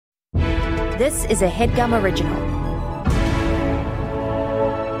This is a HeadGum original.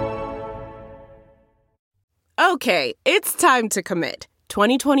 Okay, it's time to commit.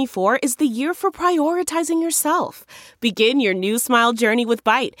 2024 is the year for prioritizing yourself. Begin your new smile journey with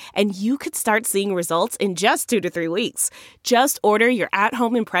Byte, and you could start seeing results in just 2 to 3 weeks. Just order your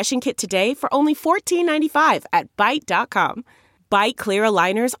at-home impression kit today for only $14.95 at Byte.com. Byte Clear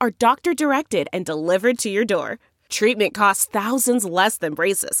aligners are doctor-directed and delivered to your door. Treatment costs thousands less than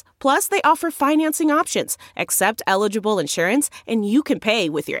braces. Plus, they offer financing options, accept eligible insurance, and you can pay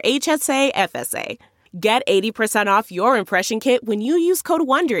with your HSA FSA. Get 80% off your impression kit when you use code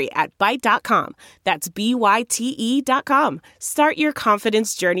WONDERY at Byte.com. That's BYTE.com. Start your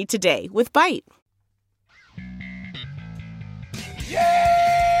confidence journey today with Byte.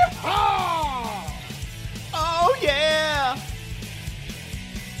 Yeah! Oh, yeah!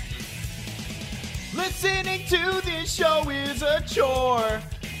 Listening to this show is a chore.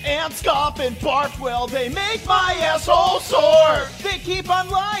 And scoff and bark, well, they make my asshole sore. They keep on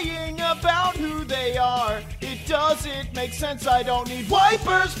lying about who they are. It doesn't make sense, I don't need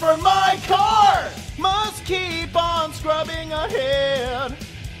wipers for my car. Must keep on scrubbing ahead.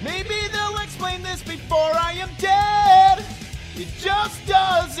 Maybe they'll explain this before I am dead. It just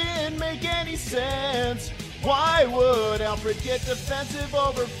doesn't make any sense. Why would Alfred get defensive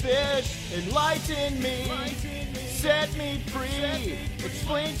over fish? Enlighten me, set me free,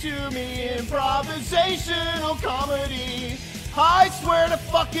 explain to me improvisational comedy. I swear to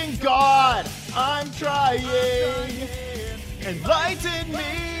fucking God, I'm trying. Enlighten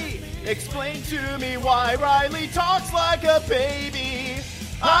me, explain to me why Riley talks like a baby.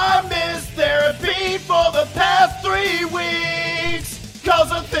 I missed therapy for the past 3 weeks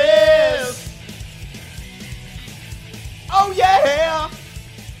 'cause of this. Oh yeah!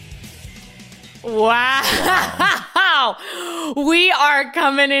 Wow. We are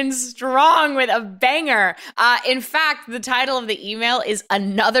coming in strong with a banger. In fact, the title of the email is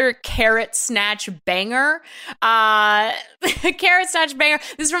Another Carrot Snatch Banger. Carrot Snatch Banger.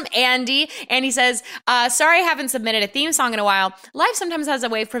 This is from Andy. And he says, sorry I haven't submitted a theme song in a while. Life sometimes has a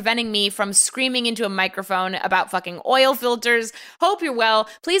way of preventing me from screaming into a microphone about fucking oil filters. Hope you're well.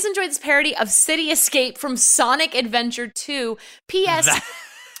 Please enjoy this parody of City Escape from Sonic Adventure 2. P.S.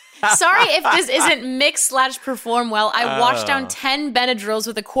 Sorry if this isn't mix/perform well. I washed down 10 Benadryls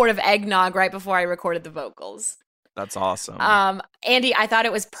with a quart of eggnog right before I recorded the vocals. That's awesome. Andy, I thought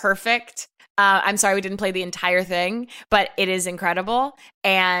it was perfect. I'm sorry we didn't play the entire thing, but it is incredible.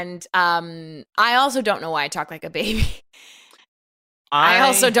 And I also don't know why I talk like a baby. I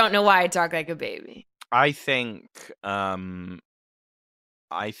also don't know why I talk like a baby. I think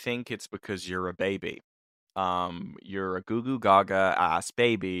it's because you're a baby. You're a goo goo gaga ass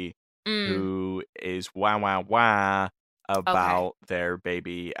baby who is wah about their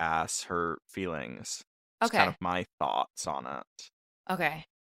baby ass hurt feelings. It's kind of my thoughts on it. Okay.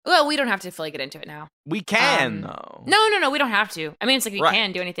 Well, we don't have to fully get into it now. We can though. No, we don't have to. I mean, it's like we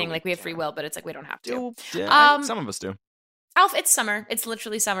can do anything. Like we have free will, but it's like we don't have to. Yeah, some of us do. Alf, it's summer. It's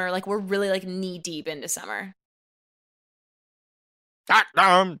literally summer. Like we're really like knee deep into summer.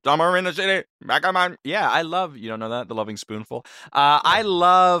 Summer in the city. Back on my... Yeah, I love... You don't know that? The Loving Spoonful. I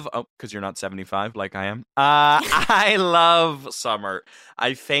love... Oh, because you're not 75 like I am. I love summer.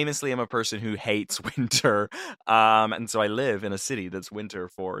 I famously am a person who hates winter. And so I live in a city that's winter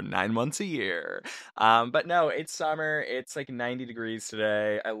for 9 months a year. But no, it's summer. It's like 90 degrees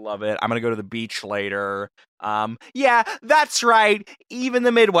today. I love it. I'm going to go to the beach later. Yeah, that's right. Even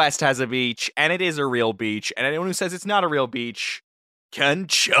the Midwest has a beach. And it is a real beach. And anyone who says it's not a real beach can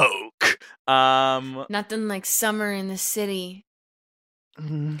choke. Nothing like summer in the city.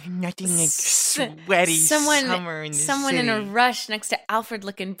 Nothing like sweaty summer in the city. Someone in a rush next to Alfred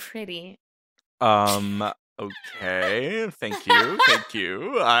looking pretty. Okay. Thank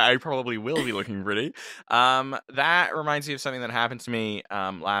you. I probably will be looking pretty. That reminds me of something that happened to me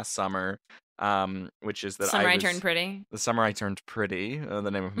last summer. Which is that I turned pretty. The summer I turned pretty, the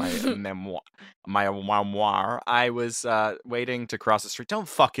name of my memoir. I was waiting to cross the street. Don't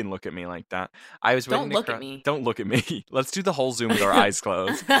fucking look at me like that. I was waiting. Don't look at me. Don't look at me. Let's do the whole Zoom with our eyes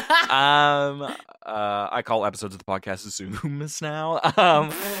closed. I call episodes of the podcast Zooms now.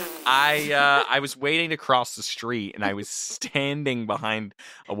 I was waiting to cross the street, and I was standing behind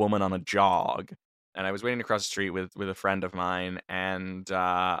a woman on a jog. And I was waiting to cross the street with a friend of mine, and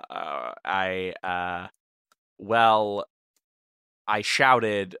I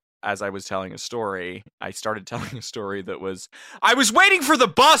shouted as I was telling a story. I started telling a story that was, I was waiting for the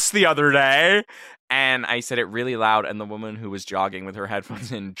bus the other day, And I said it really loud, and the woman who was jogging with her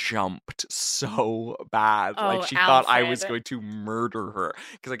headphones in jumped so bad. Oh, Like, she thought I was Alfred. going to murder her.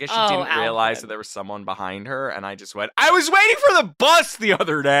 Because I guess she Oh, didn't realize Alfred. that there was someone behind her, and I just went, I was waiting for the bus the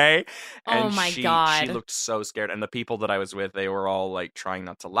other day! And Oh my she God. looked so scared. And the people that I was with, they were all, like, trying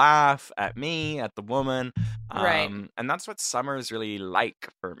not to laugh at me, at the woman. Right. And that's what summer is really like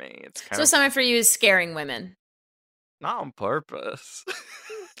for me. It's kind So of summer for you is scaring women. not on purpose.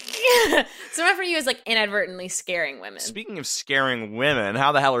 Summer for you is like inadvertently scaring women. Speaking of scaring women,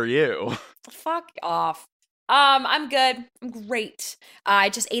 how the hell are you? Fuck off. I'm good. I'm great. I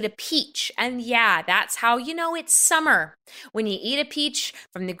just ate a peach. And yeah, that's how you know it's summer. When you eat a peach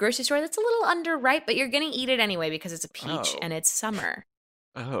from the grocery store that's a little underripe, but you're gonna eat it anyway because it's a peach Oh. and it's summer.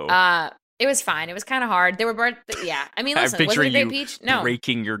 Oh. It was fine. It was kind of hard. There were birds. Yeah. I mean, I'm listen, was it a picturing great you peach? No.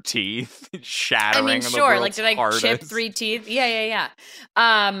 breaking your teeth, I shattering. mean, the sure. Like, world's did I chip hardest. 3 teeth? Yeah.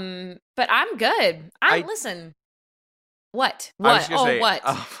 But I'm good. Listen. What? I was What? gonna Oh, say, what?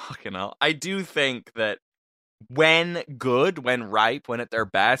 oh, fucking hell. I do think that when good, when ripe, when at their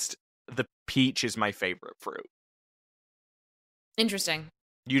best, the peach is my favorite fruit. Interesting.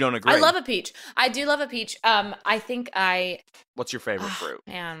 You don't agree? I love a peach. I do love a peach. I think What's your favorite fruit?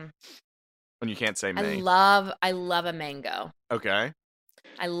 Man, When you can't say I me. love a mango. Okay.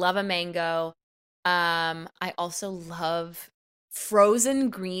 I love a mango. I also love frozen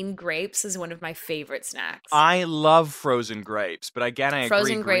green grapes is one of my favorite snacks. I love frozen grapes, but again, I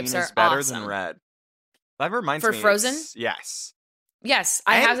Frozen agree grapes green is are better awesome. than red. That reminds For me. frozen? Yes. Yes,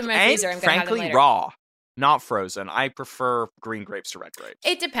 I have them in my freezer. I'm And gonna have them frankly, later. raw, not frozen. I prefer green grapes to red grapes.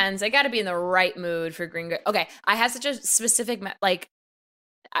 It depends. I got to be in the right mood for green grapes. Okay, I have such a specific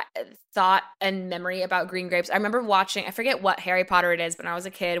thought and memory about green grapes. I remember watching. I forget what Harry Potter it is, but when I was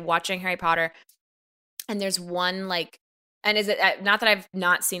a kid watching Harry Potter, and there's one and is it not that I've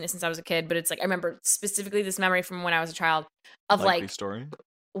not seen it since I was a kid, but it's like I remember specifically this memory from when I was a child of Likely story.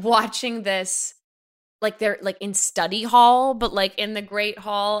 watching this. Like they're like in study hall, but like in the great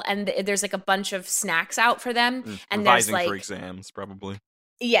hall, and there's like a bunch of snacks out for them, and there's Revising like for exams, probably.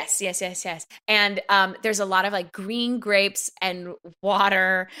 yes, and there's a lot of like green grapes and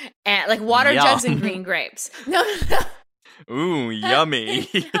water, and like water Yum. jugs and green grapes. No. Ooh, yummy.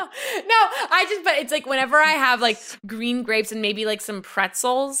 But it's like whenever I have like green grapes and maybe like some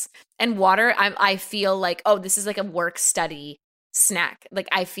pretzels and water, I feel like, oh, this is like a work study snack. Like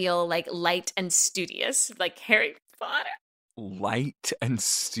I feel like light and studious, like Harry Potter. Light and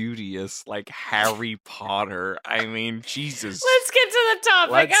studious, like Harry Potter. I mean, Jesus. Let's get to the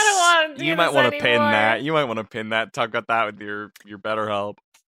topic. I don't want to. You might want to pin that. You might want to pin that. Talk about that with your BetterHelp.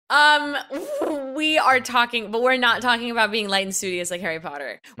 We are talking, but we're not talking about being light and studious like Harry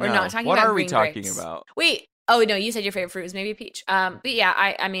Potter. We're No. not talking What about are we green talking grapes. about? Wait. Oh no, you said your favorite fruit was maybe peach. But yeah,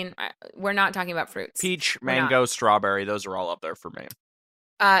 I mean, we're not talking about fruits. Peach, We're not. mango, strawberry. Those are all up there for me.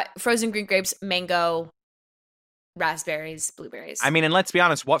 Frozen green grapes, mango, raspberries, blueberries. I mean, and let's be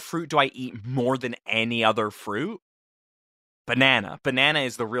honest, what fruit do I eat more than any other fruit? Banana. Banana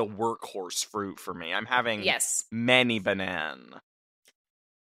is the real workhorse fruit for me. I'm having yes. many banana.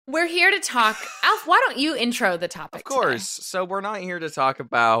 We're here to talk. Alf, why don't you intro the topic? Of course. So we're not here to talk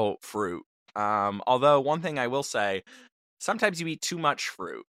about fruit. Although one thing I will say, sometimes you eat too much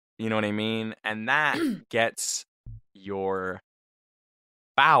fruit. You know what I mean? And that gets your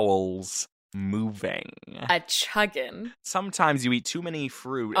bowels moving. A chuggin'. Sometimes you eat too many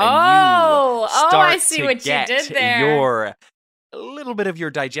fruit and Oh, you start I see to what you get did there. a little bit of your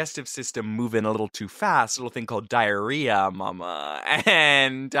digestive system moving a little too fast, a little thing called diarrhea, mama.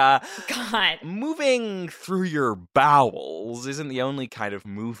 And God. moving through your bowels isn't the only kind of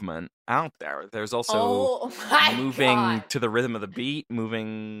movement out there. There's also Oh my moving God. to the rhythm of the beat,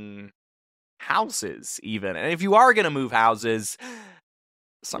 moving houses even. And if you are going to move houses,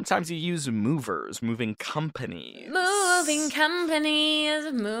 sometimes you use movers, moving companies. Moving companies.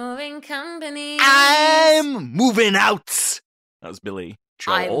 I'm moving out. That was Billy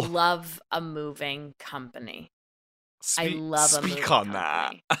Joel. I love a moving company. I love a moving Speak on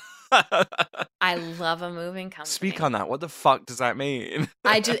company. that. I love a moving company. Speak on that. What the fuck does that mean?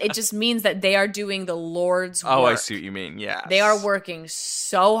 It just means that they are doing the Lord's work. Oh, I see what you mean. Yeah. They are working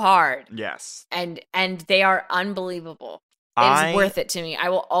so hard. Yes. And they are unbelievable. It's worth it to me. I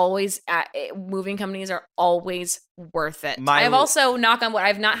will always moving companies are always worth it. I have also, knock on wood,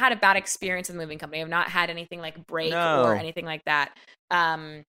 I've not had a bad experience with a moving company. I've not had anything like break or anything like that.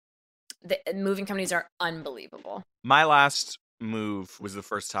 The moving companies are unbelievable. My last move was the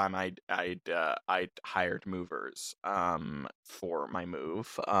first time I'd hired movers for my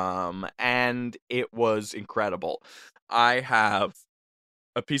move, and it was incredible. I have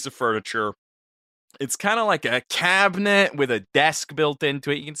a piece of furniture It's kind of like a cabinet with a desk built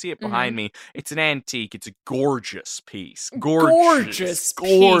into it. You can see it behind Mm-hmm. me. It's an antique. It's a gorgeous piece. Gorgeous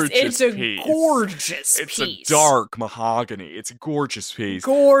piece. It's a piece. gorgeous It's piece. a dark mahogany. It's a gorgeous piece.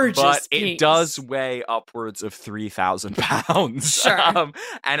 Gorgeous but piece. It does weigh upwards of 3,000 pounds. Sure.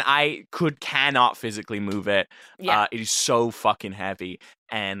 And I cannot physically move it. Yeah. It is so fucking heavy.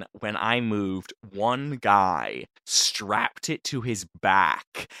 And when I moved, one guy strapped it to his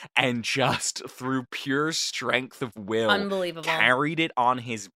back and just through pure strength of will Unbelievable. carried it on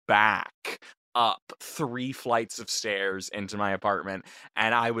his back up 3 flights of stairs into my apartment.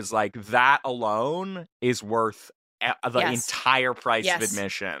 And I was like, that alone is worth the entire price of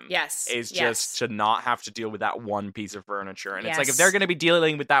admission. Yes. Is just to not have to deal with that one piece of furniture. And it's like, if Yes. they're going to be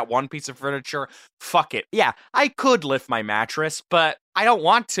dealing with that one piece of furniture, fuck it. Yeah, I could lift my mattress, but I don't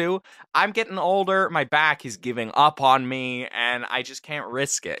want to. I'm getting older. My back is giving up on me, and I just can't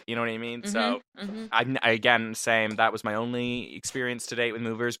risk it. You know what I mean? So, again, same. That was my only experience to date with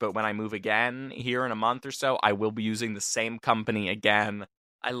movers. But when I move again here in a month or so, I will be using the same company again.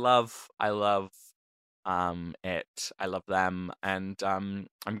 I love it. I love them, and I'm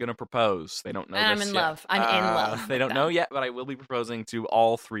gonna propose. They don't know. And this I'm in yet. love. I'm in love. They with don't them. know yet, but I will be proposing to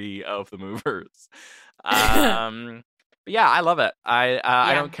all 3 of the movers. But yeah, I love it.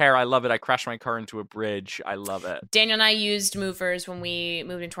 I don't care. I love it. I crashed my car into a bridge. I love it. Daniel and I used movers when we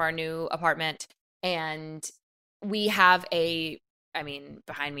moved into our new apartment, and we have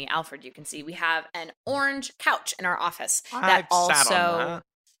behind me, Alfred, you can see we have an orange couch in our office that Sat on that.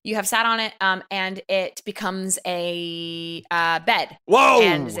 You have sat on it, and it becomes a bed. Whoa!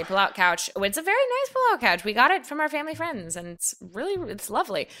 And it's a pull-out couch. It's a very nice pull-out couch. We got it from our family friends, and it's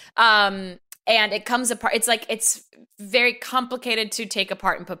lovely. And it comes apart. It's very complicated to take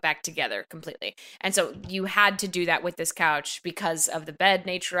apart and put back together completely. And so you had to do that with this couch because of the bed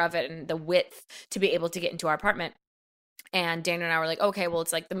nature of it and the width to be able to get into our apartment. And Daniel and I were like, okay, well,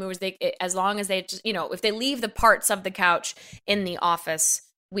 it's like the movers, as long as they just, if they leave the parts of the couch in the office,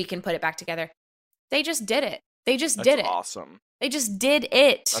 we can put it back together. They just did it. That's Awesome. They just did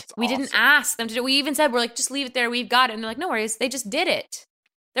it. We didn't awesome. ask them to do it. We even said, we're like, just leave it there. We've got it. And they're like, no worries. They just did it.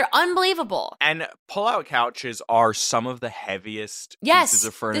 They're unbelievable. And pull-out couches are some of the heaviest Yes, pieces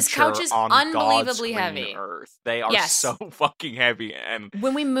of furniture this couch is on unbelievably God's green heavy. earth. They are Yes. so fucking heavy. And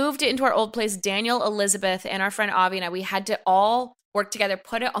When we moved it into our old place, Daniel, Elizabeth, and our friend Avi and I, we had to all work together,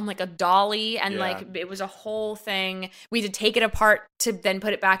 put it on like a dolly, and like it was a whole thing. We had to take it apart to then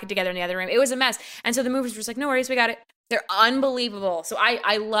put it back together in the other room. It was a mess. And so the movers were just like, no worries, we got it. They're unbelievable. So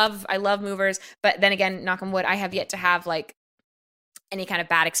I love movers, but then again, knock on wood, I have yet to have like any kind of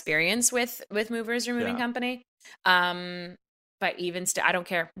bad experience with movers or moving company. But even still, I don't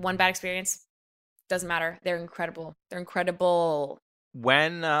care. One bad experience doesn't matter. They're incredible. They're incredible.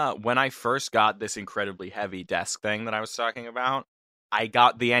 when I first got this incredibly heavy desk thing that I was talking about, I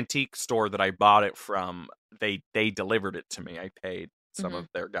got the antique store that I bought it from. They delivered it to me. I paid some of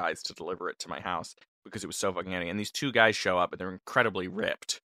their guys to deliver it to my house because it was so fucking heavy. And these 2 guys show up and they're incredibly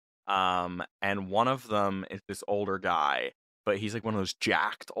ripped. And one of them is this older guy, but he's like one of those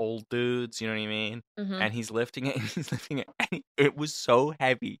jacked old dudes, you know what I mean? Mhm. And he's lifting it, and it was so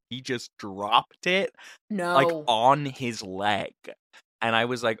heavy. He just dropped it No. like on his leg. And I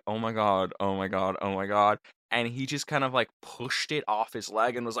was like, oh my God, oh my God, oh my God. And he just kind of like pushed it off his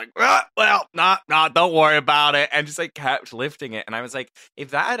leg and was like, well, don't worry about it. And just like kept lifting it. And I was like,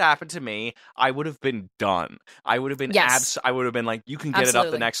 if that had happened to me, I would have been done. I would have been I would have been like, you can get it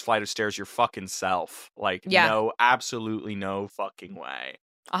up the next flight of stairs your fucking self. Like, no, absolutely no fucking way.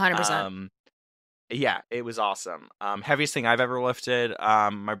 100%. Yeah, it was awesome. Heaviest thing I've ever lifted.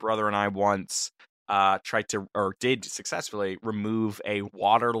 My brother and I once did successfully remove a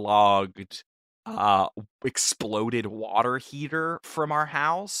waterlogged exploded water heater from our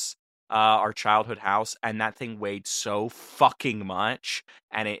house, our childhood house, and that thing weighed so fucking much,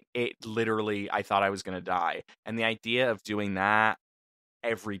 and it literally, I thought I was gonna die. And the idea of doing that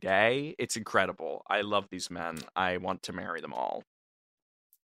every day, it's incredible. I love these men. I want to marry them all.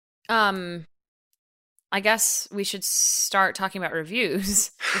 I guess we should start talking about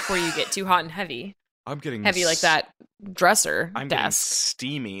reviews before you get too hot and heavy. I'm getting heavy like that dresser I'm getting desk.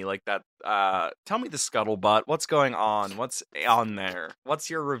 steamy like that. Tell me the scuttlebutt. What's going on? What's on there? What's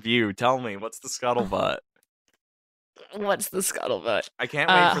your review? Tell me. What's the scuttlebutt? What's the scuttlebutt? I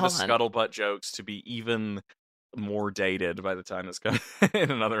can't wait for the hold on. scuttlebutt jokes to be even more dated by the time this comes in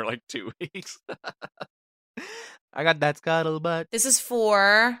another like 2 weeks. I got that scuttlebutt. This is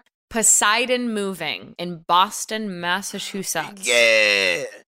for Poseidon Moving in Boston, Massachusetts. Yeah.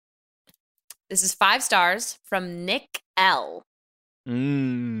 This is 5 stars from Nick L.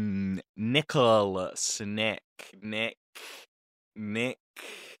 Nick Nicholas, Nick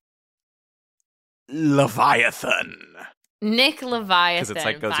Leviathan. Nick Leviathan, Because it's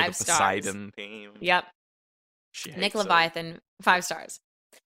like goes 5 with the stars. Poseidon theme. Yep. She Nick hates it. Leviathan, 5 stars.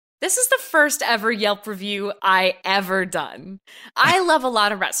 This is the first ever Yelp review I ever done. I love a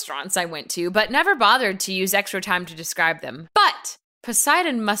lot of restaurants I went to, but never bothered to use extra time to describe them. But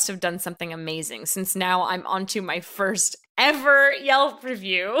Poseidon must have done something amazing, since now I'm onto my first ever Yelp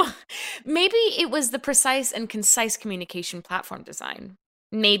review. Maybe it was the precise and concise communication platform design.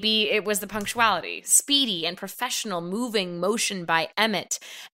 Maybe it was the punctuality, speedy and professional moving motion by Emmett,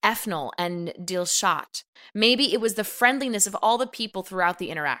 Efnel, and Dilshat. Maybe it was the friendliness of all the people throughout the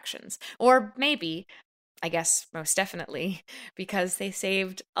interactions. Or maybe, I guess most definitely, because they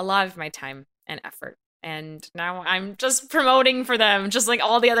saved a lot of my time and effort. And now I'm just promoting for them, just like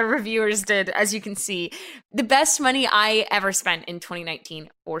all the other reviewers did, as you can see. The best money I ever spent in 2019,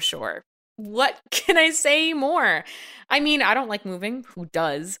 for sure. What can I say more? I mean, I don't like moving. Who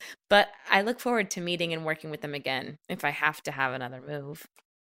does? But I look forward to meeting and working with them again if I have to have another move.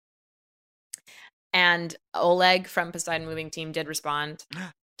 And Oleg from Poseidon Moving Team did respond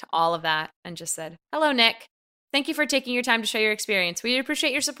to all of that and just said, "Hello, Nick. Thank you for taking your time to share your experience. We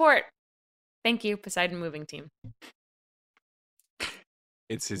appreciate your support. Thank you, Poseidon Moving Team."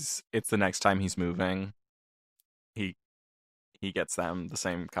 It's the next time he's moving. He gets them, the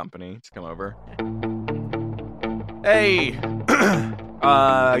same company, to come over. Hey!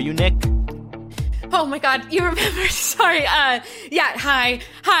 You Nick? Oh my god, you remember? Sorry. Yeah, hi.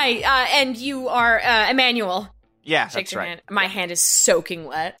 And you are Emmanuel. Yeah, Shakes that's your right. hand. My hand is soaking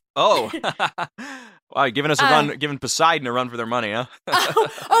wet. Oh! Wow, giving us a run, giving Poseidon a run for their money, huh?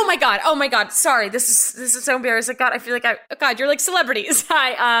 Oh my god. Sorry, this is so embarrassing. God, I feel like God, you're like celebrities.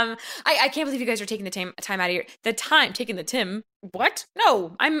 Hi. I can't believe you guys are taking the time out of taking the Tim. What?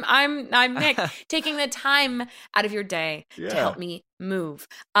 No, I'm Nick. Taking the time out of your day to help me move.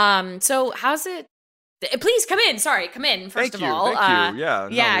 So how's it? Please come in. Sorry, come in. First of all, Thank you. Yeah.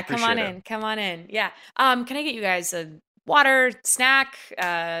 Yeah, come on in. Yeah. Can I get you guys a water, snack,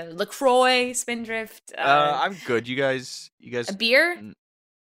 LaCroix, Spindrift? I'm good. You guys. A beer?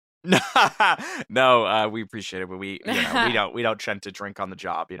 No, we appreciate it, but we don't tend to drink on the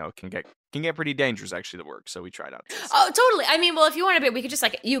job. It can get pretty dangerous actually, the work. So we try not to. Oh, totally. I mean, well, if you want a bit, we could just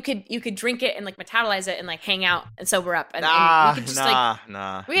like you could drink it and like metabolize it and like hang out and sober up and we could just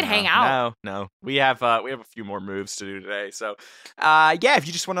we could hang out. No. We have a few more moves to do today. So, yeah, if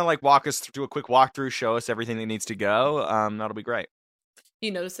you just want to like walk us through a quick walkthrough, show us everything that needs to go, that'll be great. You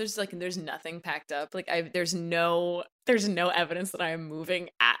notice there's nothing packed up. Like there's no evidence that I am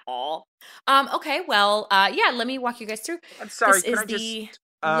moving at all. Okay, well, yeah, let me walk you guys through. I'm sorry. This is the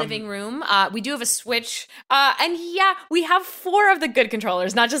living room. We do have a Switch. And yeah, we have 4 of the good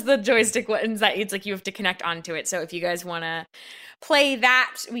controllers, not just the joystick ones that it's like you have to connect onto it. So if you guys want to play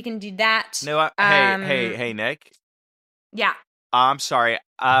that, we can do that. No, hey, Nick. Yeah. I'm sorry.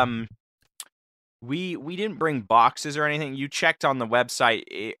 We didn't bring boxes or anything. You checked on the website.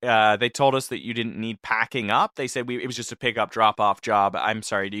 They told us that you didn't need packing up. They said it was just a pick up drop off job. I'm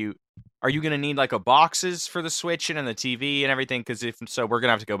sorry. Are you gonna need like a boxes for the Switch and the TV and everything? Because if so, we're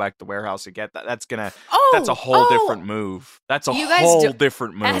gonna have to go back to the warehouse to get that. That's a whole different move. That's a whole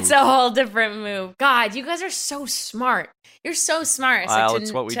different move. That's a whole different move. God, you guys are so smart. You're so smart. Well,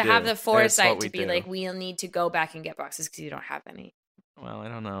 it's what we do. Have the foresight to be do. like, we'll need to go back and get boxes because you don't have any. Well, I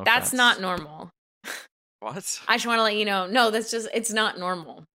don't know. That's not normal. What? I just want to let you know. No, it's not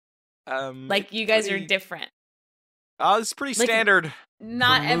normal. Like you guys are different. It's pretty standard.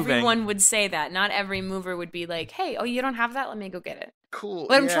 Not everyone would say that. Not every mover would be like, "Hey, you don't have that? Let me go get it." Cool.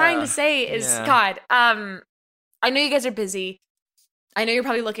 What I'm trying to say is, God, I know you guys are busy. I know you're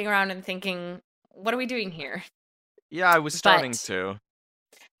probably looking around and thinking, "What are we doing here?" Yeah, I was starting to.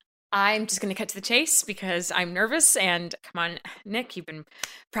 I'm just going to cut to the chase because I'm nervous. And come on, Nick, you've been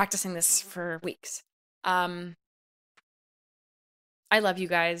practicing this for weeks. I love you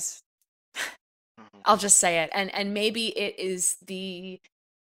guys. I'll just say it. And maybe it is the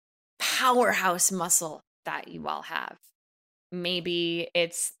powerhouse muscle that you all have. Maybe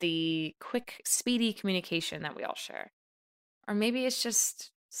it's the quick, speedy communication that we all share. Or maybe it's just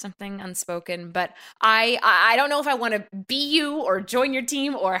something unspoken. But I don't know if I want to be you or join your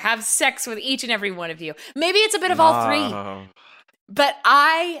team or have sex with each and every one of you. Maybe it's a bit of all 3. But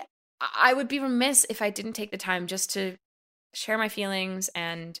I would be remiss if I didn't take the time just to share my feelings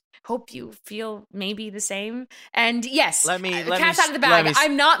and hope you feel maybe the same. And yes, cat's out of the bag.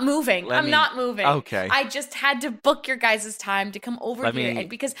 I'm not moving. Not moving. Okay. I just had to book your guys' time to come over here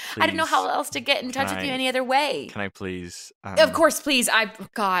because I didn't know how else to get in touch with you any other way. Can I please? Of course, please.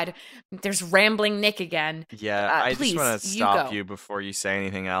 God, there's rambling Nick again. Yeah, I just want to stop you before you say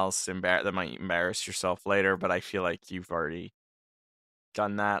anything else that might embarrass yourself later, but I feel like you've already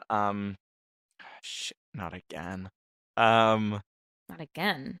done that. Shit, not again. Not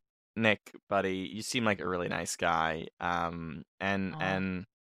again. Nick, buddy, you seem like a really nice guy. And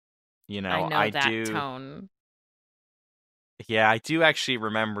you know, I know that tone. Yeah, I do actually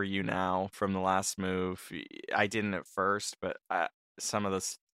remember you now from the last move. I didn't at first, but some of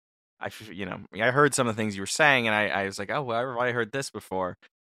this, I heard some of the things you were saying, and I was like, oh, where have I heard this before?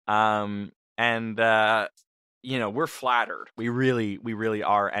 We're flattered. We really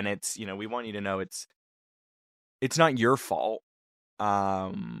are, and it's, we want you to know it's not your fault.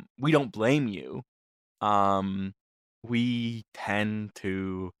 We don't blame you. We tend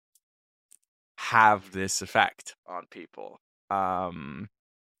to have this effect on people. But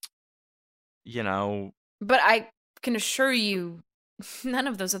I can assure you, none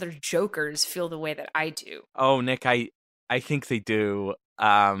of those other jokers feel the way that I do. Oh, Nick, I think they do.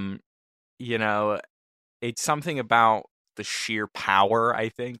 It's something about the sheer power, I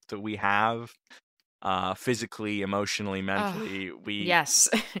think, that we have. Physically, emotionally, mentally. Yes,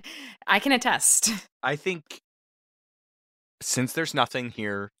 I can attest. I think since there's nothing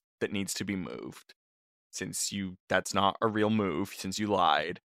here that needs to be moved, that's not a real move, since you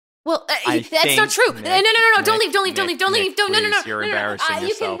lied. Well, that's not true. Nick, no, don't leave. Don't You're embarrassing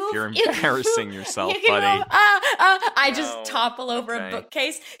yourself. You're embarrassing yourself, buddy. I just topple over a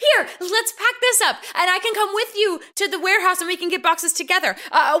bookcase. Here, let's pack this up, and I can come with you to the warehouse, and we can get boxes together.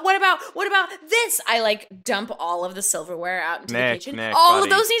 What about this? I dump all of the silverware out into the kitchen. All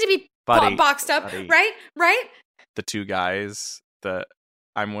of those need to be boxed up, right? The two guys that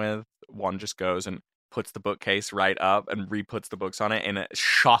I'm with, one just goes and puts the bookcase right up and re-puts the books on it in a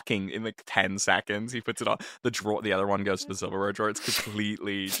shocking, in 10 seconds. He puts it on the drawer. The other one goes to the silverware drawer. It's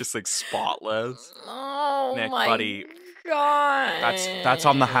completely just spotless. Oh, Nick, my buddy. God. That's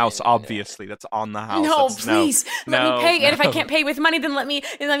on the house, obviously. That's on the house. No, please. Let me pay. And if I can't pay with money, then let me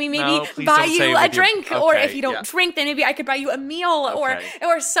maybe buy you a drink. Or if you don't drink, then maybe I could buy you a meal or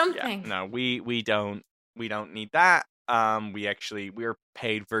something. Yeah. No, we don't need that. We're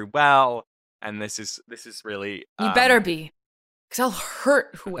paid very well. And this is really... you better be, because I'll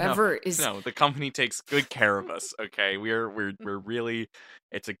hurt whoever is... No, the company takes good care of us, okay? We're really...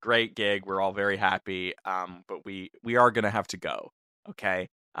 It's a great gig. We're all very happy, but we are going to have to go, okay?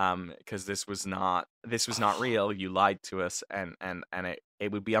 Because this was not real. You lied to us, and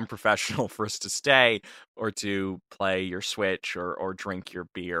it would be unprofessional for us to stay or to play your Switch or drink your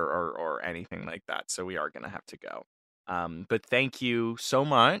beer or anything like that. So we are going to have to go. But thank you so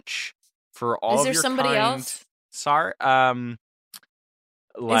much for all of your kind... Is there somebody else? Sorry.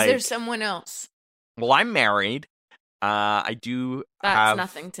 Is there someone else? Well, I'm married. I do That's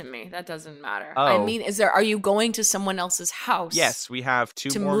nothing to me. That doesn't matter. Oh. I mean, are you going to someone else's house? Yes, we have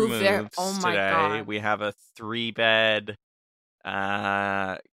two more moves there. Oh my today. God. We have a 3-bed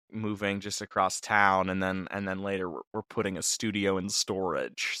moving just across town, and then later we're putting a studio in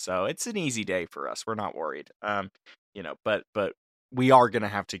storage. So it's an easy day for us. We're not worried. But we are going to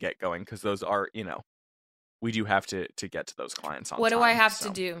have to get going because those are, we do have to get to those clients on time. What do I have to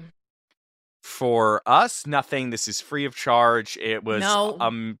do? For us, nothing. This is free of charge. It was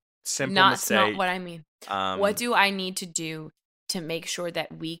simple mistake. Not what I mean. What do I need to do to make sure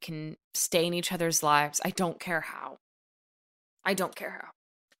that we can stay in each other's lives? I don't care how. I guess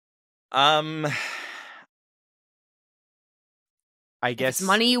if it's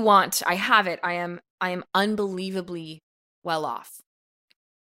money you want, I have it. I am unbelievably well off.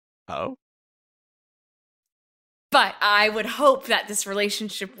 Oh. But I would hope that this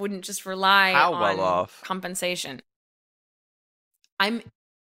relationship wouldn't just rely on well off? Compensation. I'm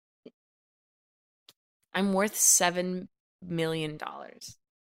worth $7 million.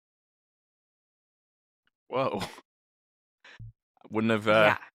 Whoa. Wouldn't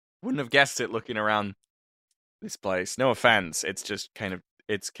have guessed it looking around this place. No offense. It's just kind of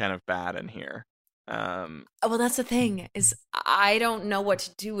bad in here. Well, that's the thing, is I don't know what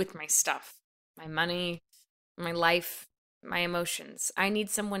to do with my stuff. My money, my life, my emotions. I need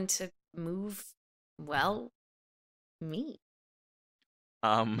someone to move, me.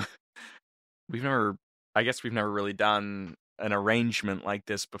 We've never really done an arrangement like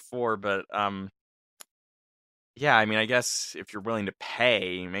this before, but yeah, I mean, I guess if you're willing to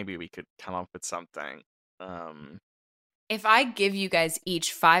pay, maybe we could come up with something. If I give you guys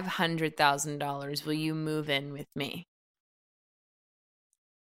each $500,000, will you move in with me?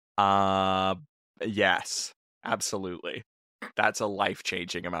 Yes, absolutely. That's a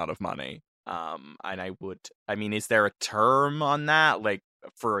life-changing amount of money. And I mean, is there a term on that? Like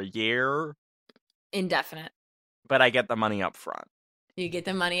for a year? Indefinite. But I get the money up front. You get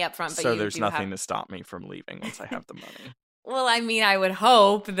the money up front, but so you there's do nothing have... to stop me from leaving once I have the money. Well, I mean, I would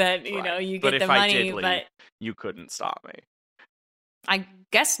hope that, you know, you get the money, I did leave, but you couldn't stop me. I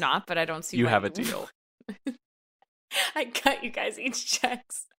guess not, but I don't see you why have a deal. I cut you guys each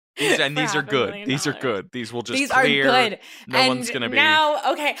checks. These are good. These are good. These will just These clear. are good. No and one's gonna be.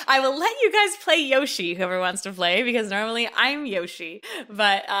 Now, okay, I will let you guys play Yoshi, whoever wants to play, because normally I'm Yoshi.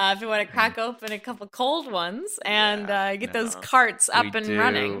 But if you want to crack open a couple cold ones and get those carts up and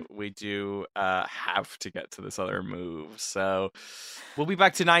running. We do have to get to this other move. So we'll be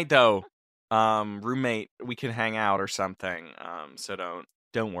back tonight though. Roommate, we can hang out or something. So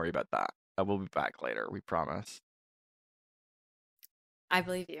don't worry about that. We'll be back later, we promise. I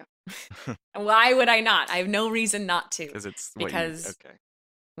believe you. Why would I not? I have no reason not to. Because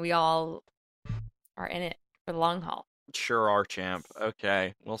we all are in it for the long haul. Sure are, champ.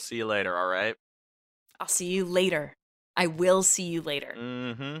 Okay. We'll see you later, all right? I'll see you later. I will see you later.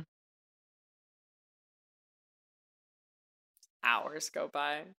 Mm-hmm. Hours go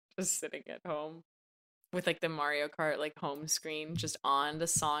by, just sitting at home with like the Mario Kart like home screen just on. The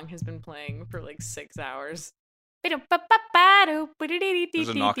song has been playing for like 6 hours. There's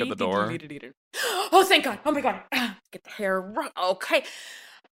a knock at the door. Oh, thank God. Oh my God. Get the hair right. Okay.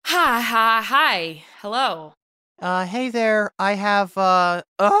 Hi. Hello. Hey there. I have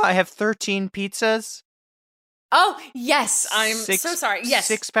 13 pizzas. Oh, yes. I'm so sorry. Yes.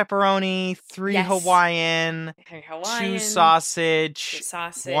 6 pepperoni, 3 Hawaiian, 2 sausage,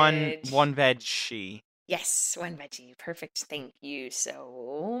 1 veggie. Yes, 1 veggie. Perfect. Thank you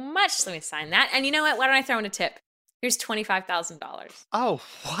so much. Let me sign that. And you know what? Why don't I throw in a tip? Here's $25,000. Oh,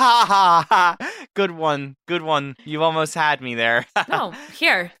 ha! Good one. You almost had me there. No,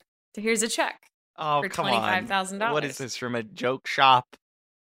 here's a check. Oh, for come $25,000. on. What is this, from a joke shop?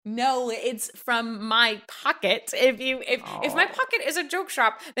 No, it's from my pocket. If my pocket is a joke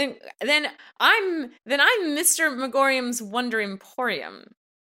shop, then I'm Mr. Megorium's Wonder Emporium.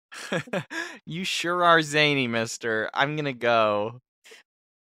 You sure are zany, mister. I'm gonna go.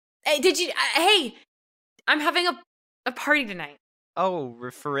 Hey, I'm having a party tonight. Oh,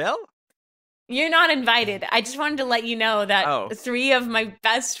 for real? You're not invited. I just wanted to let you know that 3 of my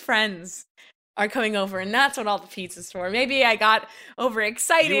best friends are coming over, and that's what all the pizza's for. Maybe I got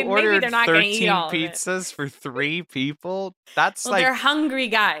overexcited. Maybe they're not going to eat all of it. 13 pizzas for 3 people? That's they're hungry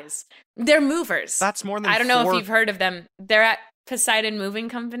guys. They're movers. That's more than 4. I don't know if you've heard of them. They're at Poseidon Moving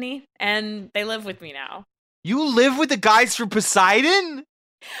Company, and they live with me now. You live with the guys from Poseidon?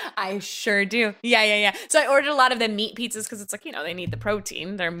 I sure do. Yeah. So I ordered a lot of the meat pizzas because it's like, you know, they need the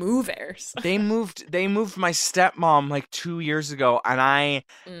protein. They're movers. They moved my stepmom like 2 years ago, and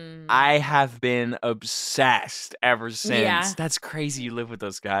I have been obsessed ever since. Yeah. That's crazy you live with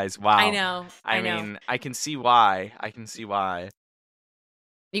those guys. Wow. I know. I mean, I can see why. You can see why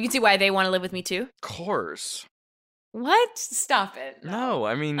they want to live with me too? Of course. What? Stop it. No,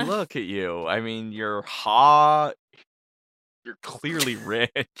 I mean, look at you. I mean, you're hot. You're clearly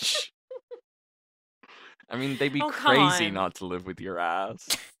rich. I mean, they'd be crazy not to live with your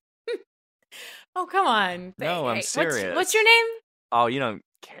ass. Oh, come on. No, I'm serious. What's your name? Oh, you don't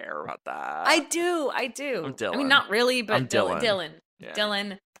care about that. I do. I'm Dylan. I mean, not really, but Dylan. Yeah.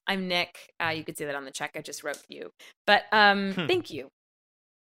 Dylan. I'm Nick. You could see that on the check I just wrote for you. But thank you.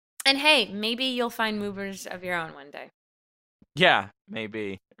 And hey, maybe you'll find movers of your own one day. Yeah,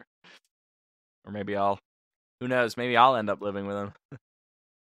 maybe. Or maybe who knows? Maybe I'll end up living with them.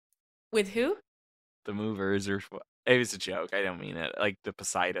 With who? The movers, or it was a joke. I don't mean it. Like the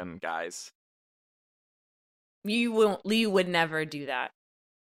Poseidon guys. You would never do that.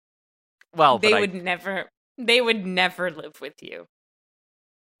 Well, they would never live with you.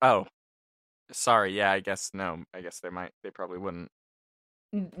 Oh, sorry. Yeah, I guess no. I guess they might. They probably wouldn't.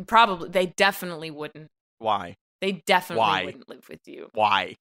 Probably, they definitely wouldn't. Why? They definitely wouldn't live with you.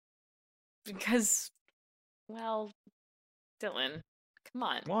 Why? Because, well, Dylan, come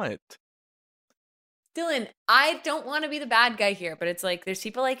on. What? Dylan, I don't want to be the bad guy here, but it's like there's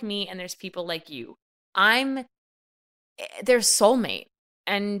people like me and there's people like you. I'm their soulmate,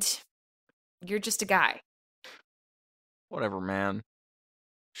 and you're just a guy. Whatever, man.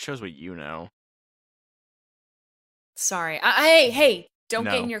 Shows what you know. Sorry. Hey, don't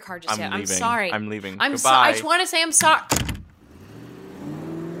get in your car just yet. I'm sorry. I'm leaving. I'm Goodbye. I just want to say I'm sorry.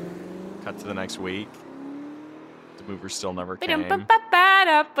 Cut to the next week. The movers still never came.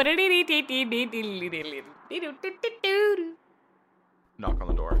 Knock on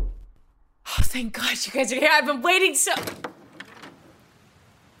the door. Oh, thank God you guys are here. I've been waiting so...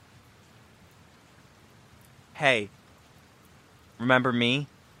 Hey. Remember me?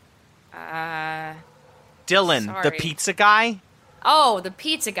 Dylan, sorry. the pizza guy? Oh, the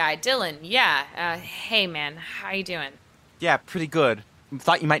pizza guy, Dylan. Yeah. Hey, man. How you doing? Yeah, pretty good.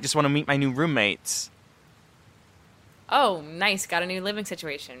 Thought you might just want to meet my new roommates. Oh, nice. Got a new living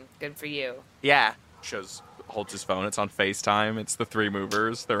situation. Good for you. Yeah. Holds his phone. It's on FaceTime. It's the three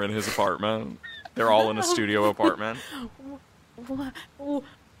movers. They're in his apartment. They're all in a studio apartment.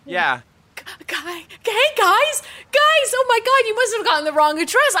 Yeah. Hey, guys! Oh my God, you must have gotten the wrong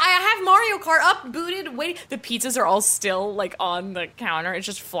address. I have Mario Kart up, booted, waiting. The pizzas are all still, like, on the counter. It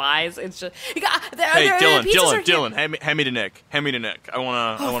just flies. It's just... Hey, Dylan, hand me to Nick. I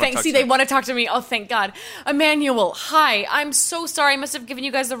wanna thanks. talk See, to they him. want to talk to me. Oh, thank God. Emmanuel, hi. I'm so sorry. I must have given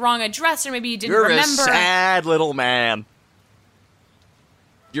you guys the wrong address, or maybe you didn't remember. You're a sad little man.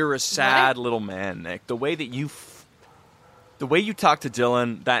 You're a sad little man, Nick. The way you talked to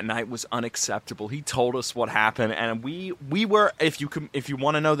Dylan that night was unacceptable. He told us what happened, and we were, if you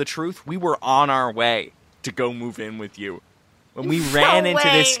want to know the truth, we were on our way to go move in with you. When we ran into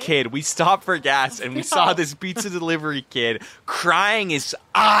this kid, we stopped for gas, and we saw this pizza delivery kid crying his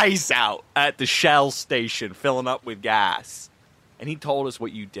eyes out at the Shell station, filling up with gas. And he told us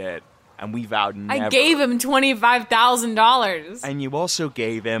what you did, and we vowed never. I gave him $25,000. And you also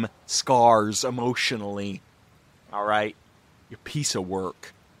gave him scars emotionally. All right? You're a piece of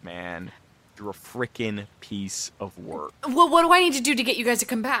work, man. You're a frickin' piece of work. Well, what do I need to do to get you guys to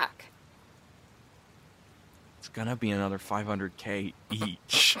come back? It's gonna be another $500K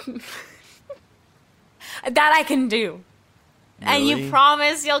each. That I can do. Really? And you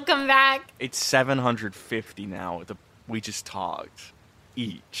promise you'll come back? It's $750 now. We just talked.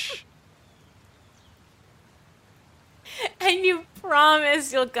 Each. And you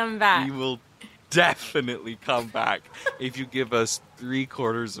promise you'll come back? We will definitely come back if you give us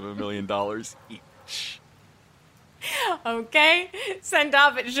 $750,000 each. Okay, sent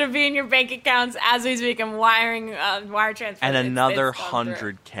off. It should be in your bank accounts as we speak. I'm wire transfer. And another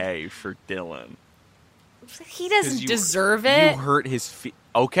 $100K for Dylan. He doesn't deserve it. You hurt his feet.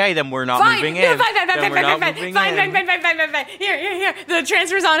 Okay, then we're not moving in. Fine. Here. The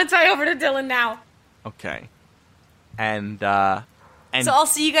transfer's on its way over to Dylan now. Okay. And so I'll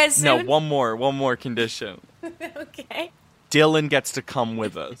see you guys soon. No, one more condition. Okay. Dylan gets to come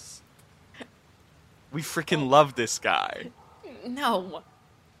with us. We freaking love this guy. No.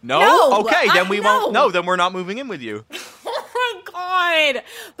 No? Okay, then we won't. No, then we're not moving in with you. Oh my God.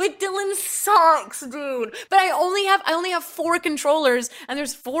 But Dylan sucks, dude. But I only have 4 controllers, and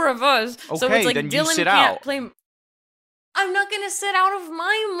there's 4 of us. Okay, so it's like then you Dylan sit can't out. play. I'm not gonna sit out of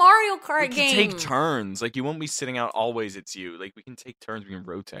my Mario Kart We game. can take turns. Like, you won't be sitting out always. It's you. Like, we can take turns. We can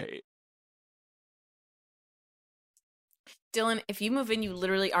rotate. Dylan, if you move in, you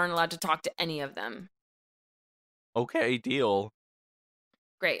literally aren't allowed to talk to any of them. Okay, deal.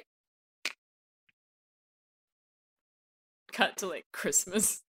 Great. Cut to, like,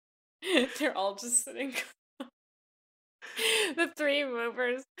 Christmas. They're all just sitting. The 3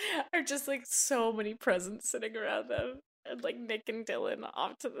 movers are just, like, so many presents sitting around them. And, like, Nick and Dylan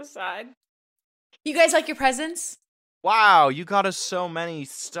off to the side. You guys like your presents? Wow, you got us so many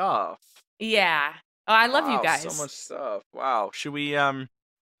stuff. Yeah. Oh, I love you guys. So much stuff. Wow. Should we, Oh,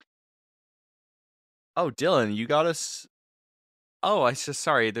 Dylan, you got us... Oh,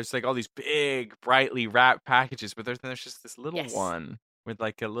 sorry. There's, like, all these big, brightly wrapped packages, but there's just this little one with,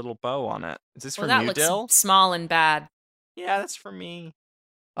 like, a little bow on it. Is this from you, that Dill? looks small and bad. Yeah, that's for me.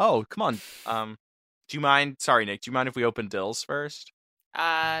 Oh, come on. Do you mind? Sorry, Nick. Do you mind if we open Dill's first?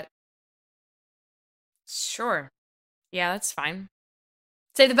 Sure. Yeah, that's fine.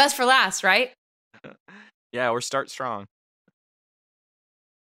 Save the best for last, right? Yeah, or start strong.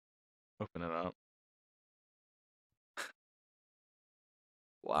 Open it up.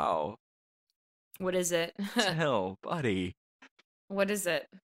 Wow. What is it? Dill, buddy. What is it?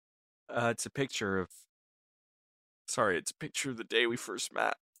 It's a picture of... Sorry, it's a picture of the day we first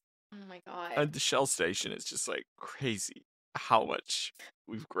met. Oh my God. At the Shell station. It's just, like, crazy how much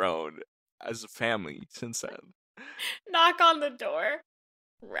we've grown as a family since then. Knock on the door.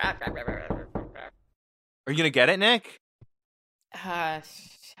 Are you gonna get it, Nick? I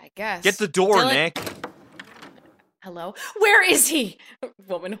guess. Get the door, Dylan... Nick. Hello? Where is he?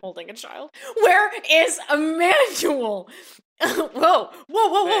 Woman holding a child. Where is Emmanuel? Whoa.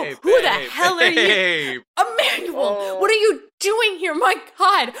 Babe, Who the hell are you? babe. Emmanuel, what are you doing here? My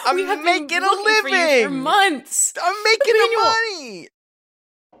God. We have been making a looking for you for living. months. I'm making the Emmanuel. money.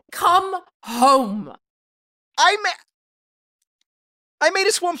 Come home. I made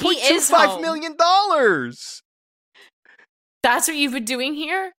us He is $1.25 home. million. That's what you've been doing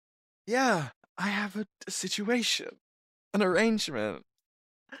here? Yeah, I have a situation, an arrangement.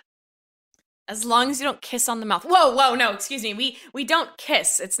 As long as you don't kiss on the mouth. Whoa, no, excuse me. We don't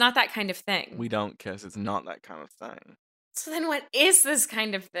kiss. It's not that kind of thing. We don't kiss. It's not that kind of thing. So then what is this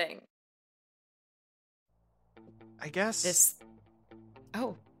kind of thing? I guess.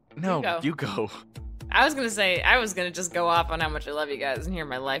 Oh, No, you go. I was gonna just go off on how much I love you guys and you're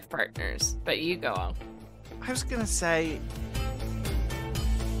my life partners, but you go on. I was gonna say,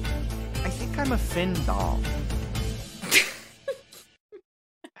 I think I'm a Finn doll.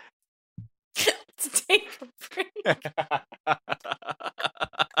 Let's take a break.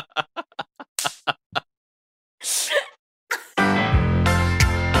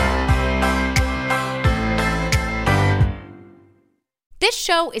 This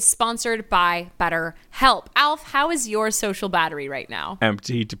show is sponsored by BetterHelp. Alf, how is your social battery right now?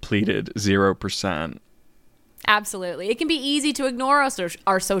 Empty, depleted, 0%. Absolutely. It can be easy to ignore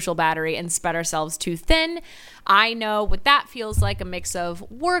our social battery and spread ourselves too thin. I know what that feels like, a mix of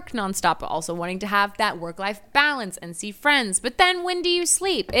work nonstop, but also wanting to have that work-life balance and see friends. But then when do you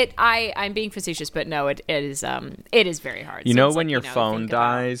sleep? I'm being facetious, but no, it is very hard. You So know it's when like, your phone think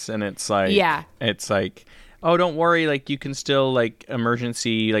about- dies and it's like, Yeah. it's like, oh, don't worry, like you can still like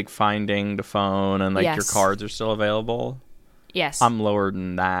emergency like finding the phone and like your Yes. cards are still available. Yes. I'm lower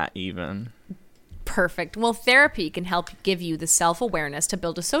than that even. Perfect. Well, therapy can help give you the self-awareness to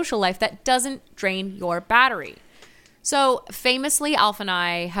build a social life that doesn't drain your battery. So famously, Alf and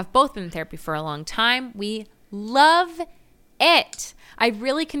I have both been in therapy for a long time. We love it. I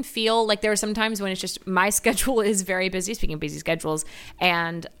really can feel like there are some times when it's just my schedule is very busy, speaking of busy schedules,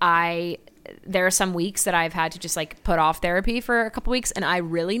 and there are some weeks that I've had to just like put off therapy for a couple weeks, and I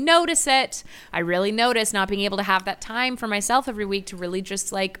really notice it. I really notice not being able to have that time for myself every week to really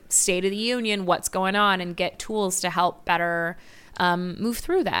just like state of the union, what's going on, and get tools to help better move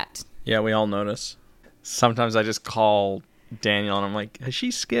through that. Yeah, we all notice. Sometimes I just call Daniel and I'm like, has she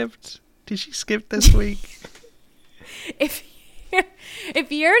skipped? Did she skip this week?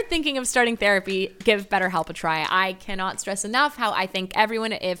 If you're thinking of starting therapy, give BetterHelp a try. I cannot stress enough how I think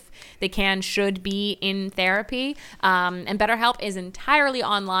everyone, if they can, should be in therapy. And BetterHelp is entirely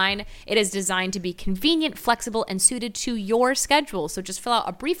online. It is designed to be convenient, flexible, and suited to your schedule. So just fill out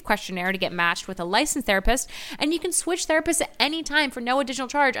a brief questionnaire to get matched with a licensed therapist, and you can switch therapists at any time for no additional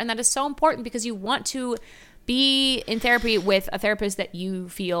charge. And that is so important because you want to be in therapy with a therapist that you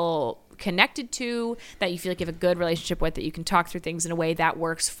feel connected to, that you feel like you have a good relationship with, that you can talk through things in a way that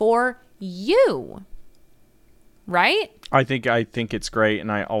works for you. Right? I think it's great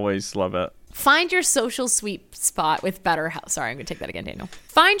and I always love it. Find your social sweet spot with BetterHelp. Sorry, I'm going to take that again, Daniel.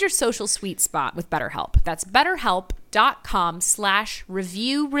 Find your social sweet spot with BetterHelp. That's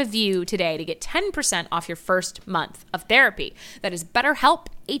BetterHelp.com/review today to get 10% off your first month of therapy. That is BetterHelp,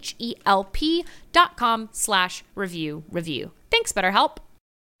 HELP.com/review. Thanks, BetterHelp.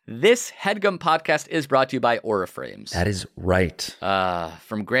 This HeadGum podcast is brought to you by Aura Frames. That is right.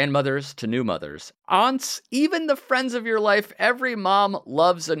 From grandmothers to new mothers, aunts, even the friends of your life, every mom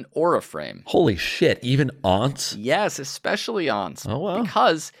loves an Aura Frame. Holy shit, even aunts? Yes, especially aunts. Oh, wow.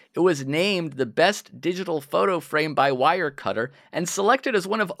 Because it was named the best digital photo frame by Wirecutter and selected as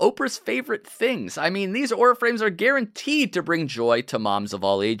one of Oprah's favorite things. I mean, these Aura Frames are guaranteed to bring joy to moms of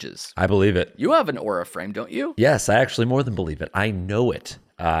all ages. I believe it. You have an Aura Frame, don't you? Yes, I actually more than believe it. I know it.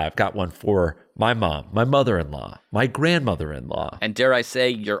 I've got one for my mom, my mother-in-law, my grandmother-in-law. And dare I say,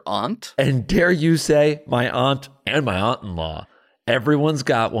 your aunt? And dare you say, my aunt and my aunt-in-law. Everyone's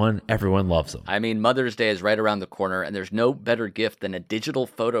got one. Everyone loves them. I mean, Mother's Day is right around the corner, and there's no better gift than a digital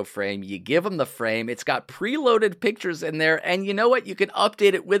photo frame. You give them the frame. It's got preloaded pictures in there, and you know what? You can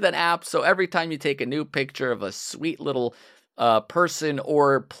update it with an app, so every time you take a new picture of a sweet little person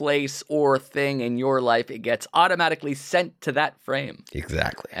or place or thing in your life, it gets automatically sent to that frame.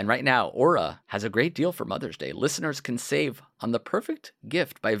 Exactly. And right now, Aura has a great deal for Mother's Day. Listeners can save on the perfect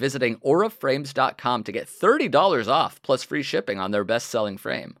gift by visiting auraframes.com to get $30 off plus free shipping on their best-selling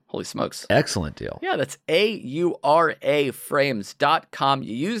frame. Holy smokes. Excellent deal. Yeah, that's auraframes.com.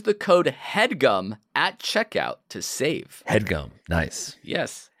 You use the code HEADGUM at checkout to save. Headgum. Nice.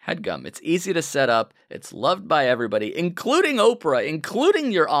 Yes, HEADGUM. It's easy to set up. It's loved by everybody, including Oprah,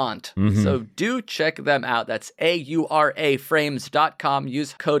 including your aunt. So do check them out. That's AURAFrames.com.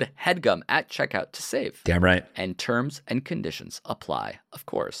 Use code HEADGUM at checkout to save. Damn right. And terms and conditions apply, of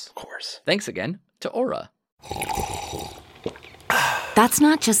course. Of course. Thanks again to Aura. That's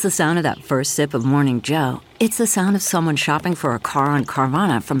not just the sound of that first sip of Morning Joe. It's the sound of someone shopping for a car on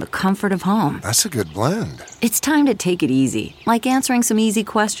Carvana from the comfort of home. That's a good blend. It's time to take it easy, like answering some easy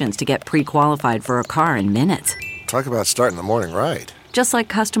questions to get pre-qualified for a car in minutes. Talk about starting the morning right. Just like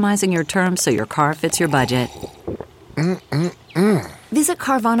customizing your terms so your car fits your budget. Visit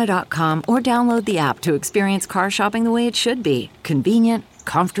Carvana.com or download the app to experience car shopping the way it should be. Convenient,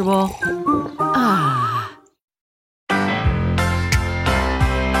 comfortable.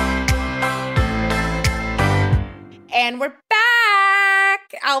 And we're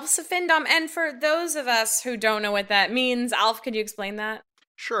back! Alf's a Findom. And for those of us who don't know what that means, Alf, could you explain that?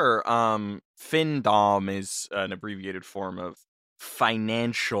 Sure. Findom is an abbreviated form of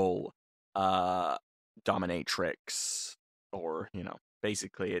financial dominatrix, or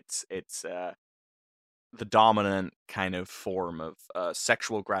basically it's the dominant kind of form of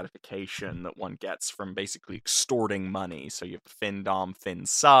sexual gratification that one gets from basically extorting money. So you have Findom,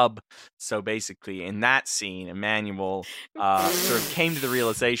 Finsub. So basically in that scene, Emmanuel sort of came to the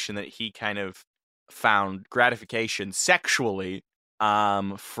realization that he kind of found gratification sexually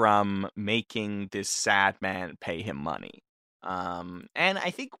from making this sad man pay him money. And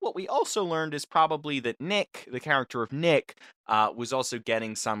I think what we also learned is probably that Nick, the character of Nick, was also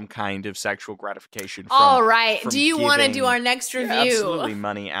getting some kind of sexual gratification from, all right. from do you want to giving, do our next review? absolutely,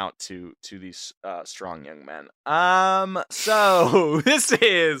 money out to these strong young men. So this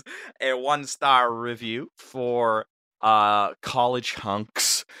is a 1-star review for College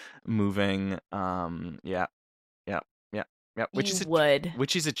Hunks moving. Which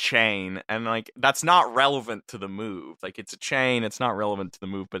is a chain, and like that's not relevant to the move. Like it's a chain, it's not relevant to the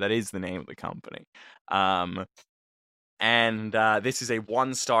move, but that is the name of the company. And this is a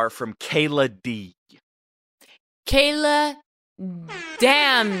 1-star from Kayla D. Kayla,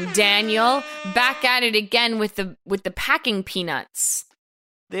 damn, Daniel, back at it again with the packing peanuts.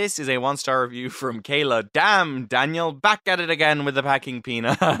 This is a 1-star review from Kayla. Damn, Daniel, back at it again with the packing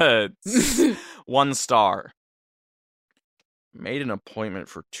peanuts. 1 star. Made an appointment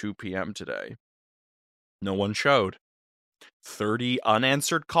for 2 p.m. today. No one showed. 30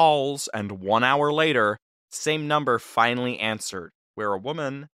 unanswered calls, and 1 hour later, same number finally answered, where a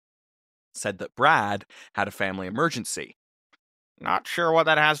woman said that Brad had a family emergency. Not sure what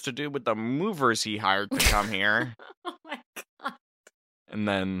that has to do with the movers he hired to come here. Oh my God. And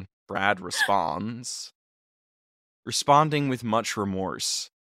then Brad responds, responding with much remorse.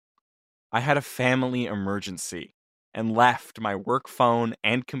 I had a family emergency and left my work phone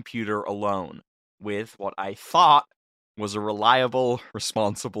and computer alone with what I thought was a reliable,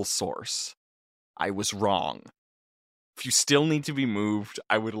 responsible source. I was wrong. If you still need to be moved,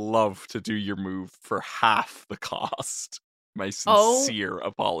 I would love to do your move for half the cost. My sincere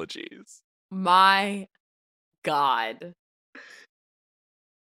apologies. My God.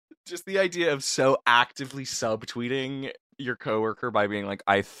 Just the idea of so actively subtweeting your coworker by being like,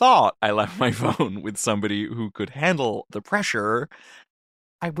 I thought I left my phone with somebody who could handle the pressure.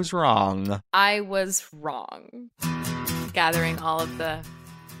 I was wrong. I was wrong. Gathering all of the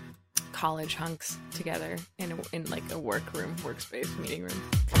college hunks together in like a workspace, meeting room.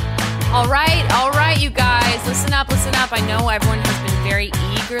 All right, you guys, listen up. I know everyone has been very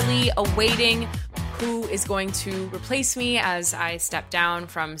eagerly awaiting who is going to replace me as I step down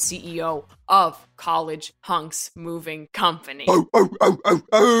from CEO of College Hunks Moving Company. All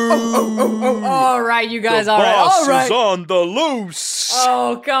right, you guys. The All right. boss All right. is on the loose.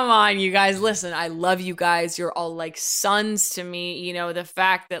 Oh, come on, you guys. Listen, I love you guys. You're all like sons to me. You know, the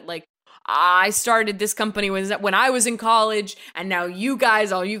fact that like I started this company when I was in college, and now you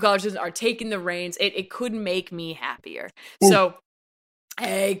guys, all you colleges, are taking the reins. It couldn't make me happier. So,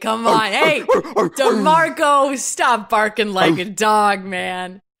 hey, come on. Hey, DeMarco, stop barking like a dog,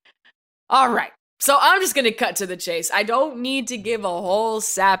 man. All right. So I'm just going to cut to the chase. I don't need to give a whole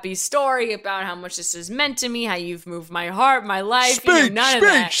sappy story about how much this has meant to me, how you've moved my heart, my life. None of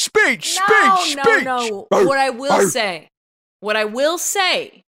that. Speech. No. What I will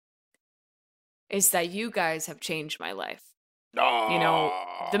say is that you guys have changed my life. You know,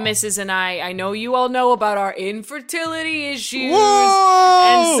 the missus and I know you all know about our infertility issues. Whoa!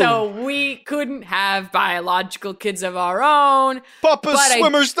 And so we couldn't have biological kids of our own. Papa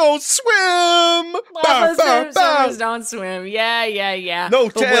swimmers don't swim. Papa swimmers don't swim. Yeah. No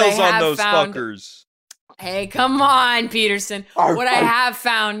tails on those fuckers. Hey, come on, Peterson. What I have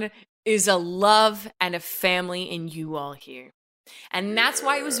found is a love and a family in you all here. And that's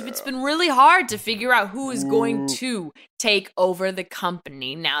why it's been really hard to figure out who is going to take over the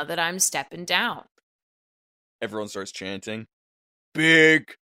company now that I'm stepping down. Everyone starts chanting,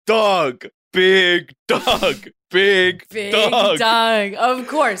 Big Doug! Big Doug! Big Doug! Doug. Of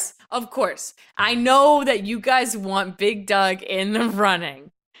course. I know that you guys want Big Doug in the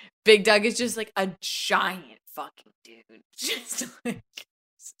running. Big Doug is just like a giant fucking dude. Just like,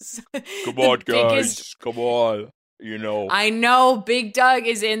 Come on, guys. Come on. You know. I know Big Doug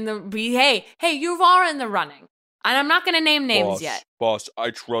is in the... Hey, you are in the running. And I'm not going to name names yet. Boss, I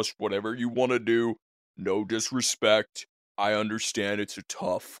trust whatever you want to do. No disrespect. I understand it's a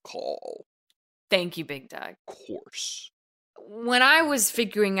tough call. Thank you, Big Doug. Of course. When I was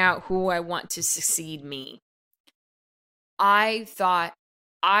figuring out who I want to succeed me, I thought,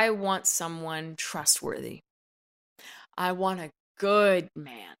 I want someone trustworthy. I want a good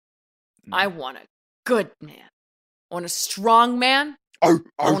man. I want a good man. I want a strong man. I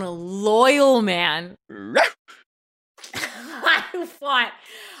want a loyal man. I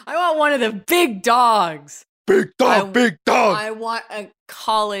want one of the big dogs. Big dog, big dog. I want a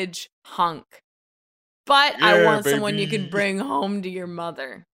college hunk. But I want someone you could bring home to your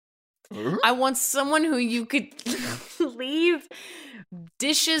mother. I want someone who you could leave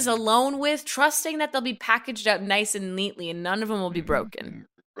dishes alone with, trusting that they'll be packaged up nice and neatly and none of them will be broken.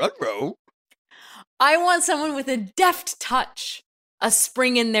 I want someone with a deft touch, a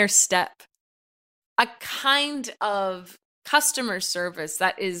spring in their step, a kind of customer service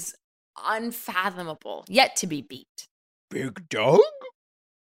that is unfathomable, yet to be beat. Big Doug?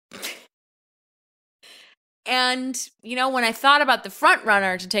 And, when I thought about the front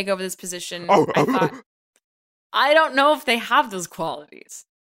runner to take over this position, I thought, I don't know if they have those qualities.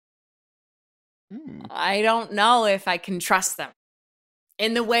 I don't know if I can trust them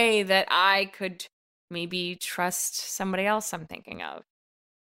in the way that I could maybe trust somebody else I'm thinking of.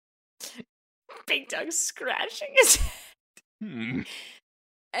 Big Doug's scratching his head.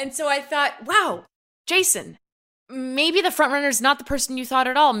 And so I thought, wow, Jason, maybe the front runner's not the person you thought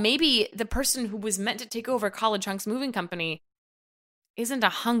at all. Maybe the person who was meant to take over College Hunks Moving Company isn't a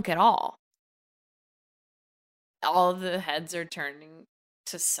hunk at all. All the heads are turning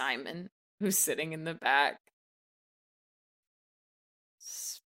to Simon, who's sitting in the back.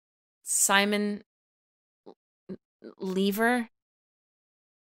 Simon Lever?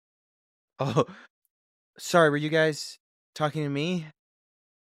 Oh, sorry, were you guys talking to me?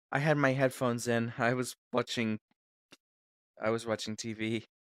 I had my headphones in. I was watching TV.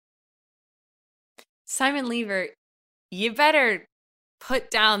 Simon Lever, you better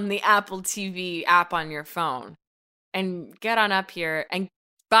put down the Apple TV app on your phone and get on up here and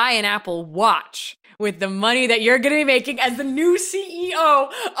buy an Apple Watch with the money that you're going to be making as the new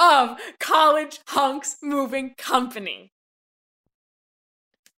CEO of College Hunks Moving Company.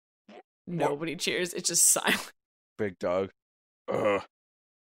 Nobody cheers. It's just silent. Big Doug.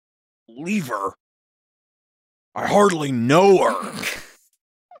 Lever. I hardly know her.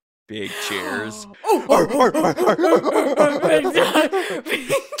 Big cheers.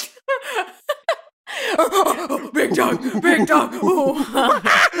 Big Doug, Big Doug.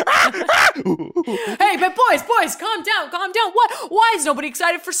 Hey, but boys, calm down. What? Why is nobody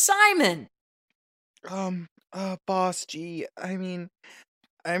excited for Simon? Boss, gee, I mean,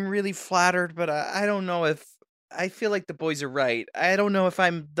 I'm really flattered, but I don't know if I feel like the boys are right. I don't know if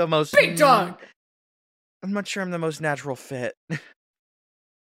I'm the most Big Doug. I'm not sure I'm the most natural fit.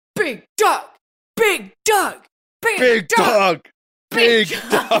 Big Doug, Big Doug, Big Doug, Big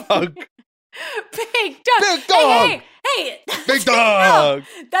Doug. Big Doug! Big Dog! Hey! Big Dog!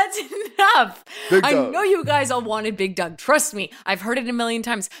 That's enough! Big I Dog. know you guys all wanted Big Doug. Trust me, I've heard it a million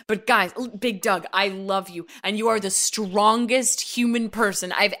times. But guys, Big Doug, I love you. And you are the strongest human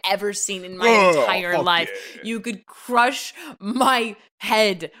person I've ever seen in my entire life. Yeah. You could crush my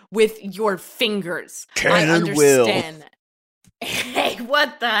head with your fingers. Can I and will. understand. Hey,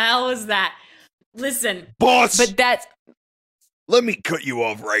 what the hell is that? Listen. Boss! But that's... Let me cut you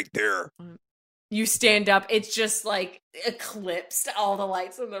off right there. You stand up, it's just like eclipsed all the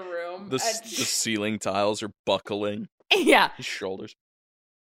lights in the room. The ceiling tiles are buckling. Yeah. His shoulders.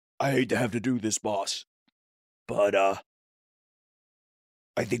 I hate to have to do this, boss. But, I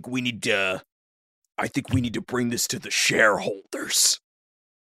think we need to bring this to the shareholders.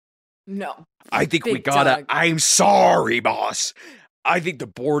 No. I think Big we gotta... Doug. I'm sorry, boss. I think the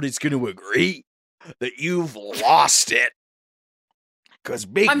board is gonna agree that you've lost it. Because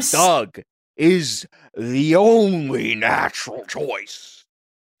Big Doug is the only natural choice.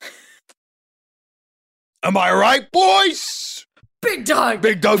 Am I right, boys? Big dog.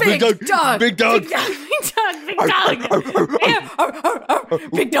 Big dog, big dog, big dog. Big dog.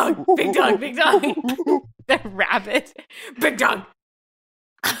 Big dog. Big dog. Big dog. The rabbit. Big dog.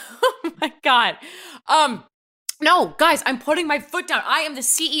 Oh my God. No, guys, I'm putting my foot down. I am the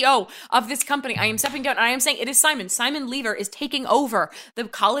CEO of this company. I am stepping down and I am saying it is Simon. Simon Lever is taking over the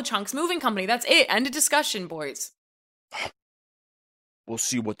College Hunks Moving Company. That's it. End of discussion, boys. We'll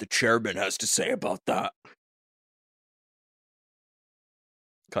see what the chairman has to say about that.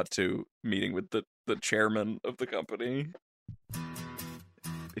 Cut to meeting with the chairman of the company.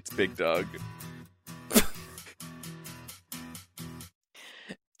 It's Big Doug.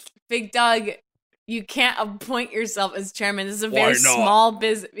 Big Doug, you can't appoint yourself as chairman. This is a very small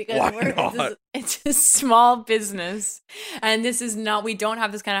business because it's a small business. And this is not, we don't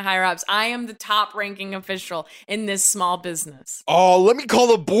have this kind of higher ups. I am the top ranking official in this small business. Oh, let me call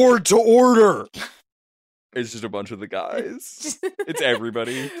the board to order. It's just a bunch of the guys. It's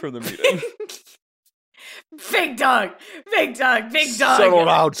everybody from the meeting. Big Doug. Big Doug. Big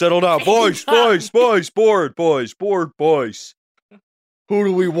Doug. Settle down. Boys. Board. Who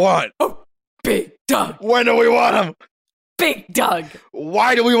do we want? Oh, Big Doug. When do we want him? Big Doug.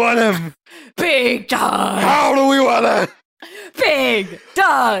 Why do we want him? Big Doug. How do we want him? Big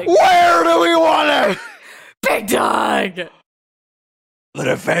Doug. Where do we want him? Big Doug. The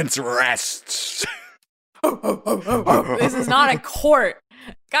defense rests. This is not a court.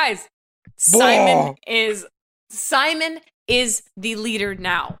 Guys, Simon is the leader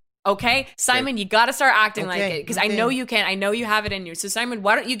now. Okay? Simon, you got to start acting like it because I know you can. I know you have it in you. So Simon,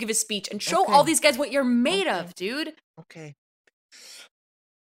 why don't you give a speech and show all these guys what you're made of, dude? Okay.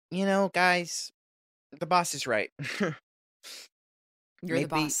 You know, guys, the boss is right. You're the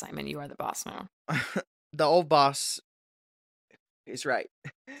boss, Simon. You are the boss now. The old boss is right.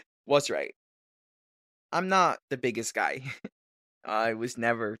 Was right. I'm not the biggest guy. I was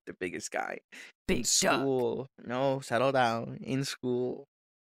never the biggest guy. Big school. No, settle down. In school,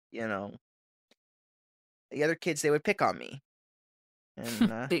 you know, the other kids, they would pick on me.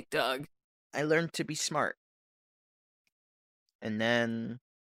 And Big Doug. I learned to be smart. And then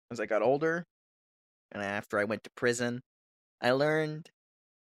as I got older, and after I went to prison, I learned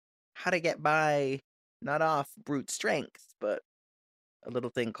how to get by, not off brute strength, but a little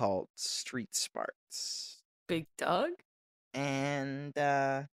thing called street smarts. Big Doug? And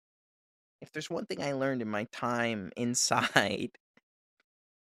if there's one thing I learned in my time inside,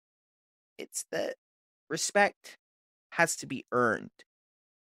 it's that respect has to be earned,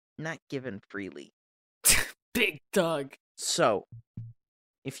 not given freely. Big Doug. So,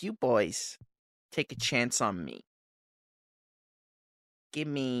 if you boys take a chance on me, give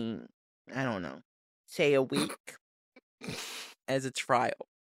me, I don't know, say a week as a trial,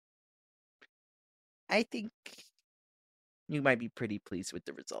 I think you might be pretty pleased with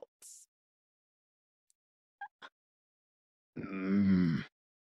the results.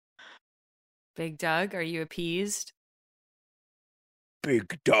 Big Doug, are you appeased?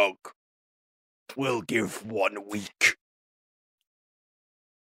 Big Doug. We'll give 1 week.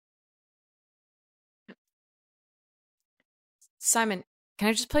 Simon, can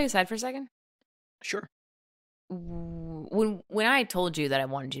I just play aside for a second? Sure. When I told you that I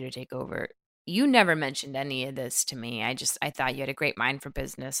wanted you to take over, you never mentioned any of this to me. I thought you had a great mind for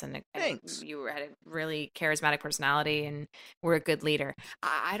business and Thanks. You had a really charismatic personality and were a good leader.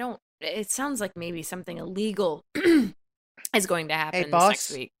 I don't, it sounds like maybe something illegal is going to happen this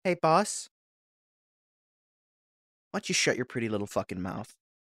next week. Hey, boss. Why don't you shut your pretty little fucking mouth?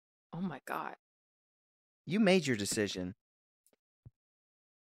 Oh my God. You made your decision.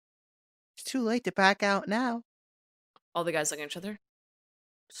 It's too late to back out now. All the guys looking at each other.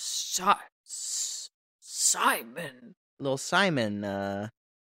 Simon. Little Simon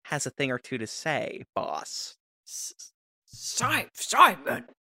has a thing or two to say, boss. Simon.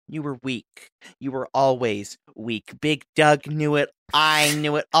 You were weak. You were always weak. Big Doug knew it. I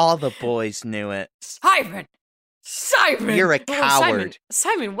knew it. All the boys knew it. Simon. You're a coward.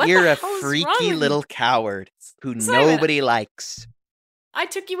 Simon, what You're the a hell is freaky wrong with little you? coward who Simon, nobody likes. I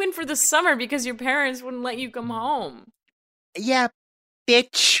took you in for the summer because your parents wouldn't let you come home. Yeah,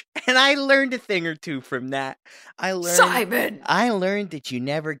 bitch. And I learned a thing or two from that. Simon! I learned that you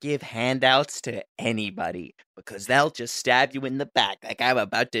never give handouts to anybody because they'll just stab you in the back like I'm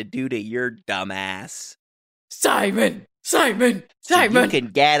about to do to your dumb ass. Simon! So you can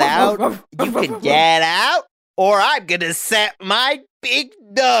get out. You can get out, or I'm gonna set my Big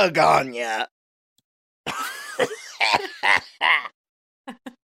Doug on ya.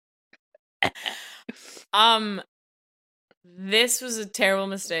 This was a terrible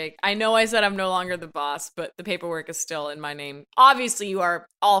mistake. I know I said I'm no longer the boss, but the paperwork is still in my name. Obviously, you are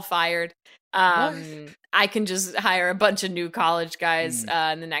all fired. I can just hire a bunch of new college guys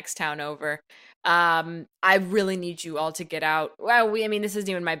in the next town over. I really need you all to get out. Well, this isn't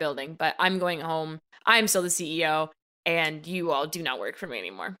even my building, but I'm going home. I'm still the CEO, and you all do not work for me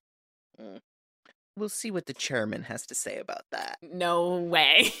anymore. We'll see what the chairman has to say about that. No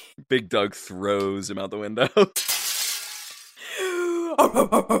way. Big Doug throws him out the window. They're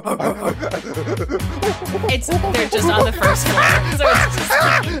just on the first floor, so it's just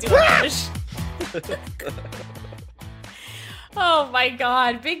into a Oh my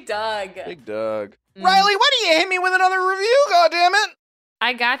god, Big Doug. Big Doug. Riley, why do you hit me with another review, goddammit?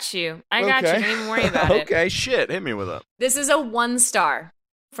 I got you. I got you. Don't even worry about it. Okay, shit. Hit me with it. This is a 1-star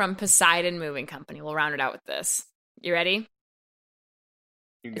from Poseidon Moving Company. We'll round it out with this. You ready?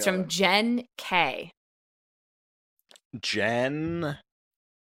 It's from Jen K. Jen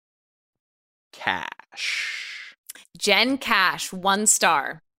Cash. Jen Cash, 1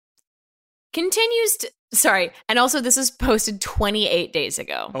 star. Continues to... Sorry, and also this was posted 28 days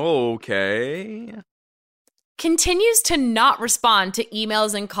ago. Okay. Continues to not respond to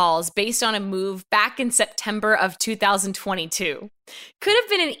emails and calls based on a move back in September of 2022. Could have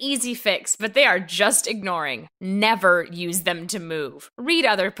been an easy fix, but they are just ignoring. Never use them to move. Read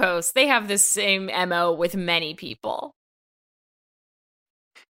other posts. They have the same MO with many people.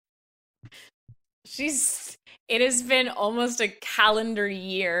 It has been almost a calendar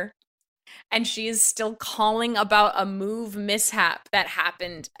year, and she is still calling about a move mishap that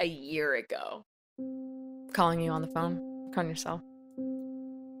happened a year ago. Calling you on the phone. Calling yourself.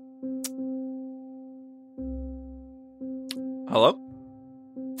 Hello?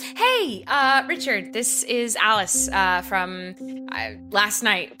 Hey, Richard, this is Alice from last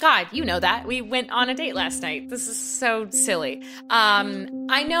night. God, you know that. We went on a date last night. This is so silly.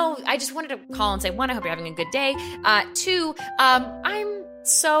 I know, I just wanted to call and say, 1, I hope you're having a good day. 2, I'm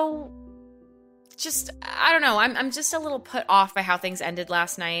so... I don't know, I'm just a little put off by how things ended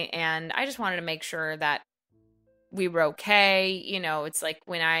last night, and I just wanted to make sure that we were okay. You know, it's like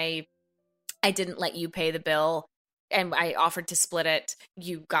when I didn't let you pay the bill, and I offered to split it,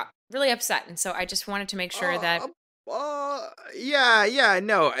 you got really upset, and so I just wanted to make sure that... Yeah,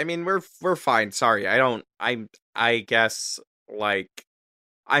 no, I mean, we're fine, sorry, I guess, like,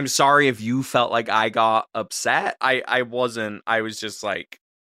 I'm sorry if you felt like I got upset, I was just like,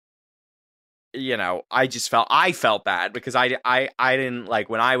 you know, I felt bad because I didn't, like,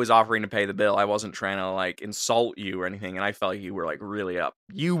 when I was offering to pay the bill, I wasn't trying to, like, insult you or anything, and I felt like you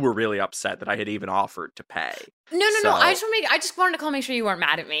were really upset that I had even offered to pay. No, I just wanted to call and make sure you weren't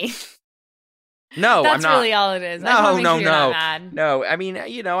mad at me. No, that's I'm not. really all it is. No, no. I mean,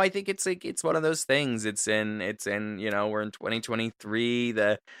 you know, I think it's like, it's one of those things. It's in, you know, we're in 2023.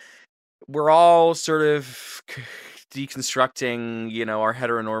 We're all sort of deconstructing, you know, our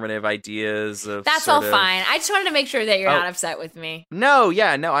heteronormative ideas of... That's all fine. I just wanted to make sure that you're not upset with me. No,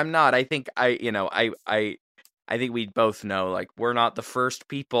 I'm not. I think I think we both know, like, we're not the first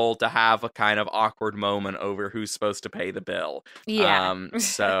people to have a kind of awkward moment over who's supposed to pay the bill. Yeah.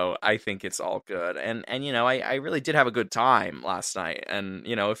 So I think it's all good. And you know, I really did have a good time last night. And,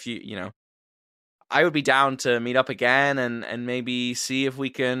 you know, if you know, I would be down to meet up again and maybe see if we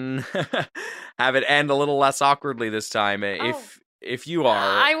can have it end a little less awkwardly this time. If you are.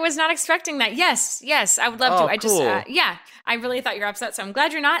 I was not expecting that. Yes, I would love to. I just, I really thought you were upset, so I'm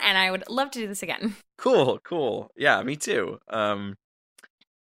glad you're not, and I would love to do this again. Cool. Yeah, me too.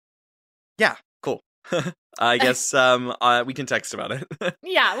 Yeah, cool. I guess we can text about it.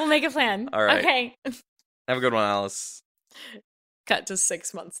 Yeah, we'll make a plan. All right. Okay. Have a good one, Alice. Cut to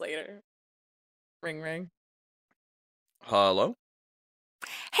 6 months later. Ring. Hello?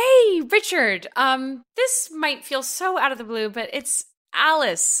 Hey, Richard. This might feel so out of the blue, but it's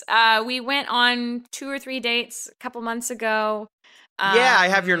Alice. We went on 2 or 3 dates a couple months ago. Yeah, I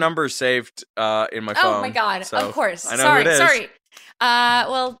have your number saved in my phone. Oh my god, so of course. I know who it is. Sorry.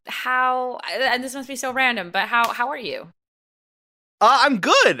 Well, how, and this must be so random, but how are you? I'm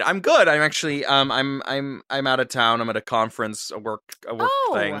good. I'm actually I'm out of town. I'm at a conference, a work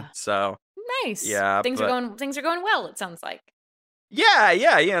thing. So nice. Yeah, things are going well, it sounds like. Yeah,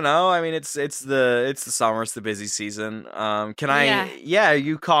 you know, I mean, it's the summer, it's the busy season. Are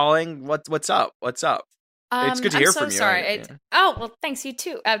you calling? What's up? It's good to hear from you. Sorry. Oh, well, thanks, you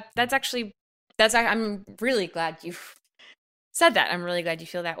too. I'm really glad you said that. I'm really glad you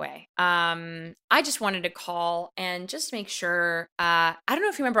feel that way. I just wanted to call and just make sure, I don't know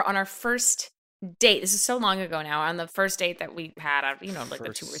if you remember on our first date, this is so long ago now, on the first date that we had, you know, like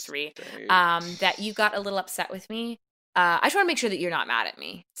the 2 or 3, that you got a little upset with me I just want to make sure that you're not mad at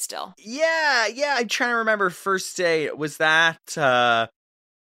me still. Yeah, I'm trying to remember first date. Was that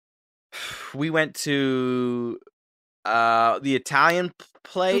we went to the Italian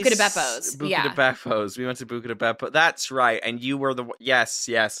place? Buca di Beppo's. Buca di Beppo's. We went to Buca di Beppo. That's right. And you were the yes,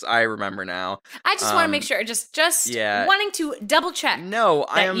 I remember now. I just want to make sure, just wanting to double check. No,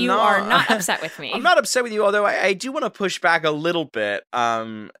 I am you not. are not upset with me. I'm not upset with you, although I do want to push back a little bit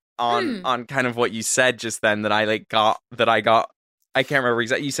on kind of what you said just then that I got. I can't remember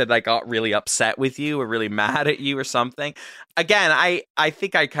exactly. You said I got really upset with you or really mad at you or something. Again, I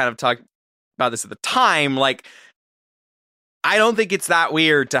think I kind of talked about this at the time. Like, I don't think it's that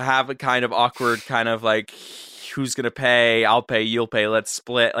weird to have a kind of awkward kind of like, who's gonna pay? I'll pay, you'll pay, let's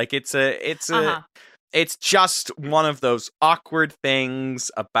split. Like it's just one of those awkward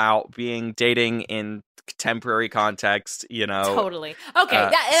things about dating in contemporary context, you know. Totally. Okay,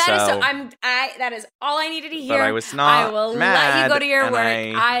 that is all I needed to hear. But I was not. I will mad, let you go to your and work.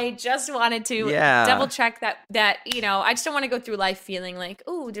 I just wanted to double check that you know, I just don't want to go through life feeling like,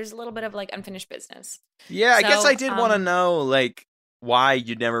 ooh, there's a little bit of like unfinished business. Yeah, I guess I did want to know like why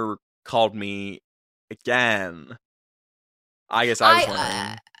you never called me again. I guess I was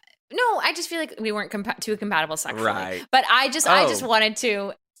wondering. No, I just feel like we weren't too compatible sexually. Right. But I just wanted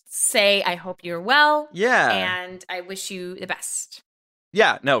to say I hope you're well. Yeah. And I wish you the best.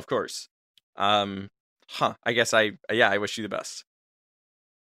 Yeah, no, of course. I guess I wish you the best.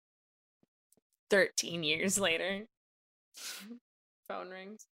 13 years later. Phone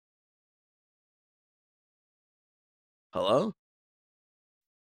rings. Hello?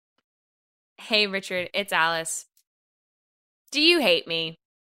 Hey, Richard, it's Alice. Do you hate me?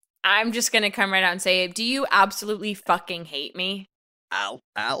 I'm just going to come right out and say it. Do you absolutely fucking hate me?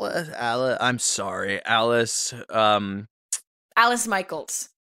 Alice, I'm sorry. Alice Michaels.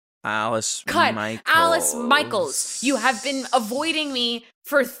 Alice Cut. Michaels. Alice Michaels. You have been avoiding me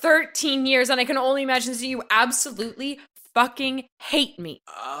for 13 years, and I can only imagine that you absolutely fucking hate me.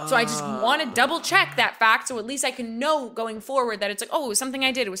 So I just want to double check that fact, so at least I can know going forward that it's like, oh, it was something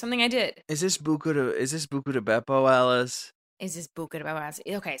I did. It was something I did. Is this Buca di Beppo, Alice? Is this Buca di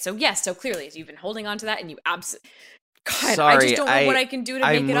Beppo? Okay, so yes, so clearly you've been holding on to that, and you absolutely. God, sorry, I just don't know what I can do to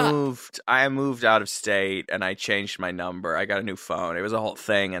make it up. I moved out of state and I changed my number. I got a new phone. It was a whole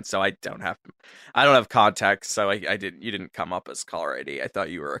thing, and so I don't have contacts. So you didn't come up as caller ID. I thought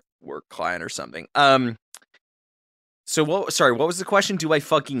you were a work client or something. So what was the question? Do I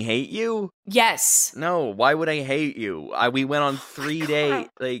fucking hate you? Yes. No, why would I hate you? We went on 3 dates.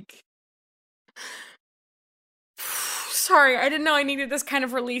 Like, sorry, I didn't know I needed this kind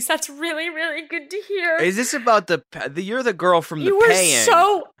of release. That's really, really good to hear. Is this about you're the girl from the You were paying?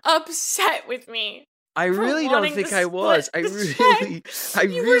 So upset with me. I really don't think I was. You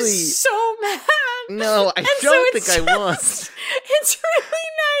were so mad. No, I don't think I was. It's really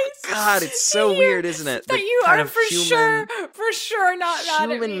nice. God, it's so weird, isn't it? That you are for sure not mad at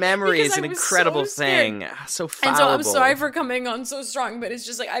me. Human memory is an incredible thing. So fallible. And so I'm sorry for coming on so strong, but it's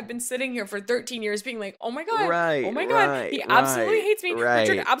just like I've been sitting here for 13 years being like, oh my God. Right, oh my God. He absolutely hates me. Right.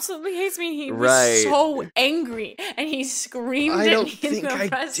 Richard absolutely hates me. He was so angry and he screamed at me in the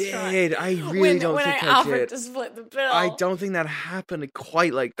restaurant. I did. I really don't think I did. When I offered to split the bill. I don't think that happened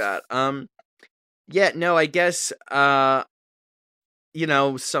quite like that. Yeah, no, I guess,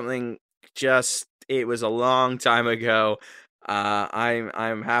 something just, it was a long time ago.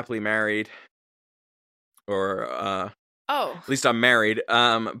 I'm happily married, or, at least I'm married.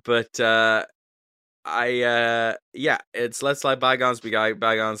 But it's let's let bygones be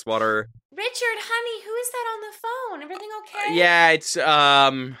bygones, water. Richard, honey, who is that on the phone? Everything okay? Yeah, it's,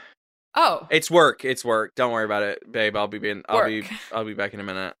 oh. It's work. Don't worry about it, babe. I'll be back in a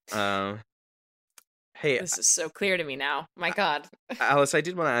minute. Hey, this is so clear to me now. My God. Alice, I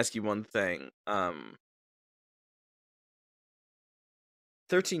did want to ask you one thing.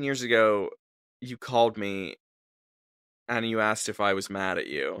 13 years ago, you called me and you asked if I was mad at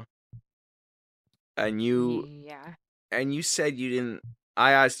you. And you said you didn't.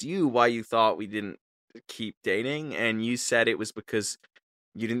 I asked you why you thought we didn't keep dating, and you said it was because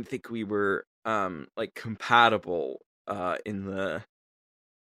you didn't think we were compatible in the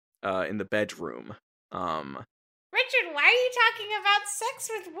bedroom. Richard, why are you talking about sex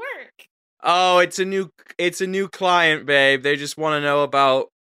with work? Oh, it's a new client, babe. They just want to know about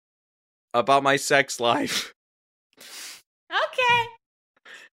my sex life. Okay.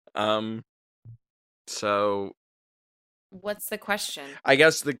 So what's the question? I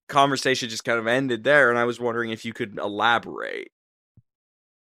guess the conversation just kind of ended there, and I was wondering if you could elaborate.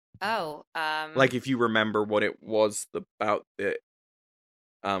 Oh, like if you remember what it was about the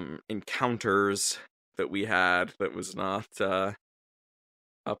encounters that we had that was not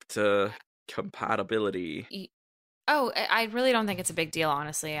up to compatibility. I really don't think it's a big deal,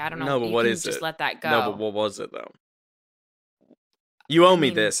 honestly. I don't know. No, but You what can is just it? let that go. No, but what was it though? You owe me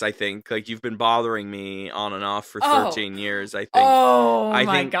mean- this, I think. Like, you've been bothering me on and off for 13 years, I think. Oh I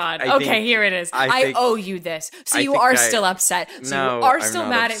my think- God. I Okay, think- here it is. I I think- owe you this. So I you think are I- still upset. So No, you are I'm still not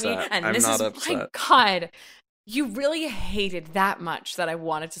mad at me. upset. And I'm this not is, my upset. God, you really hated that much that I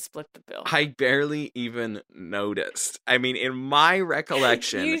wanted to split the bill. I barely even noticed. I mean, in my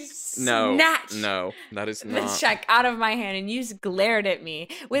recollection, You no, snatched that is the not. check out of my hand and you just glared at me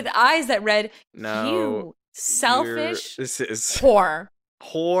with eyes that read, No, you selfish This is whore.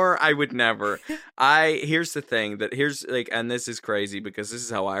 whore. I would never. Here's the thing and this is crazy because this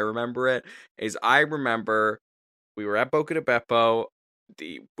is how I remember it. Is I remember we were at Boca de Beppo.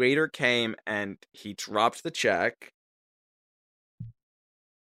 The waiter came and he dropped the check.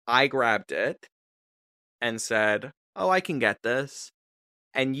 I grabbed it and said, "Oh, I can get this."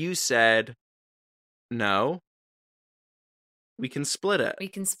 And you said, "No, we can split it." We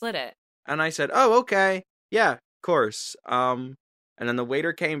can split it. And I said, "Oh, okay. Yeah, of course." And then the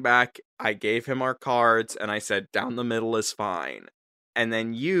waiter came back. I gave him our cards and I said, "Down the middle is fine." And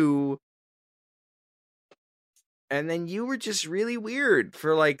then you were just really weird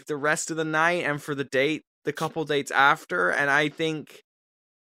for like the rest of the night and for the couple dates after. And I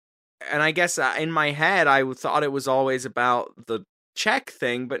guess in my head, I thought it was always about the check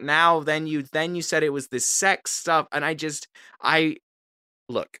thing. But now then you said it was this sex stuff. And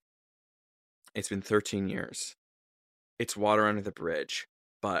look, it's been 13 years. It's water under the bridge.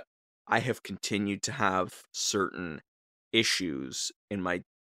 But I have continued to have certain issues in my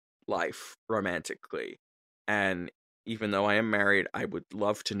life romantically. And even though I am married, I would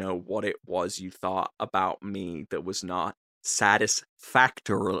love to know what it was you thought about me that was not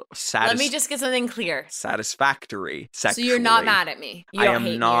satisfactory. Let me just get something clear. Satisfactory. Sexually. So you're not mad at me. You I don't am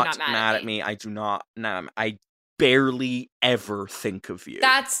hate not me. You're not mad at me. I do not. No, I barely ever think of you.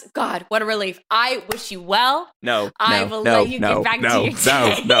 That's God. What a relief. I wish you well. No, I will let you get back to your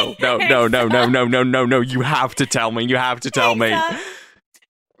day. No. You have to tell me. You have to tell me.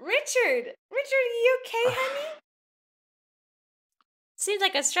 Richard, are you okay, honey? Seems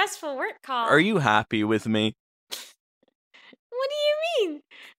like a stressful work call. Are you happy with me? What do you mean?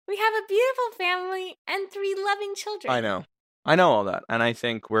 We have a beautiful family and 3 loving children. I know all that. And I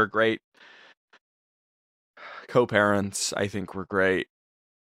think we're great co-parents. I think we're great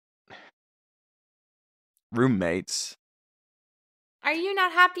roommates. Are you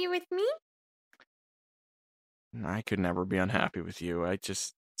not happy with me? I could never be unhappy with you. I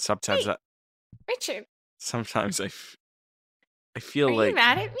just sometimes Richard. Sometimes I feel Are like you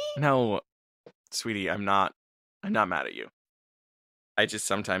mad at me? No, sweetie, I'm not mad at you. I just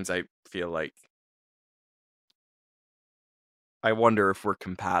sometimes I feel like I wonder if we're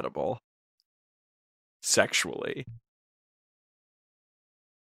compatible sexually.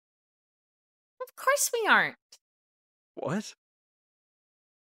 Of course we aren't. What?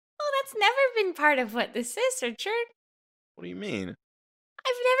 Oh, that's never been part of what this is, Richard. What do you mean?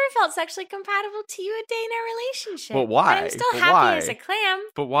 I've never felt sexually compatible to you a day in our relationship. But why? I'm still But happy why? as a clam.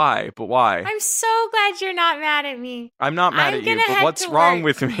 But why? I'm so glad you're not mad at me. I'm not mad I'm at you, gonna but head what's to wrong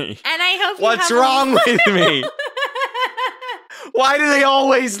work. with me? And I hope What's you have wrong with me? Why do they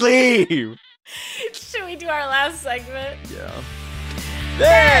always leave? Should we do our last segment? Yeah.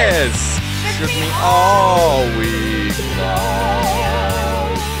 This shook me all week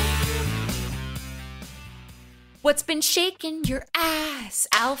long. What's been shaking your ass,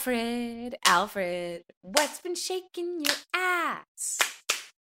 Alfred? Alfred, what's been shaking your ass?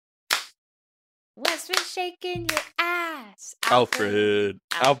 What's been shaking your ass, Alfred,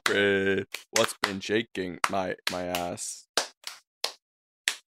 what's been shaking my ass?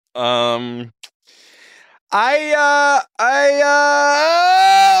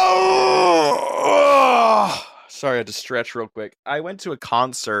 Sorry, I had to stretch real quick. I went to a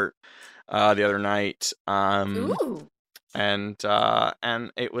concert the other night. Ooh. And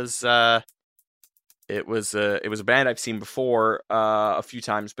it was a band I've seen before a few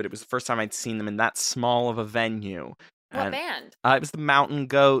times, but it was the first time I'd seen them in that small of a venue. What band? It was the Mountain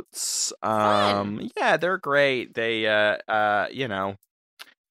Goats. Fun. Yeah, they're great. They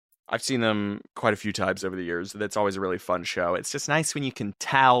I've seen them quite a few times over the years. That's always a really fun show. It's just nice when you can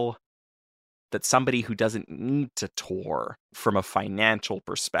tell that somebody who doesn't need to tour from a financial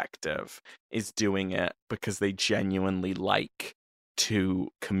perspective is doing it because they genuinely like to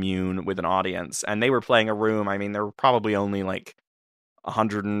commune with an audience. And they were playing a room. I mean, there were probably only like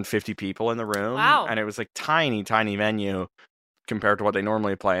 150 people in the room. Wow. And it was like tiny venue. compared to what they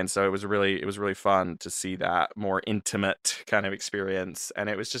normally play, and so it was really fun to see that more intimate kind of experience, and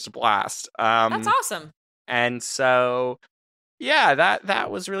it was just a blast. That's awesome. And so, yeah,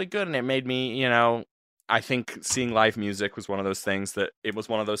 that was really good, and it made me, I think seeing live music was one of those things that it was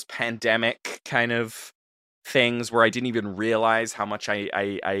one of those pandemic kind of things where I didn't even realize how much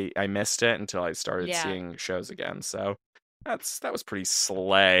I missed it until I started seeing shows again. So that was pretty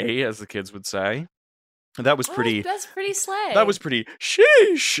slay, as the kids would say. That was pretty. That's pretty slay. That was pretty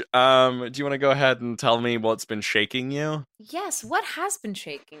sheesh. Do you want to go ahead and tell me what's been shaking you? Yes. What has been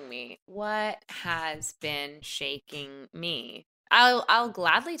shaking me? What has been shaking me? I'll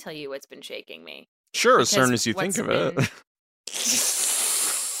gladly tell you what's been shaking me. Sure, as soon as you think of it.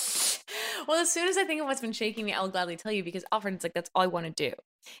 Well, as soon as I think of what's been shaking me, I'll gladly tell you, because Alfred, it's like that's all I want to do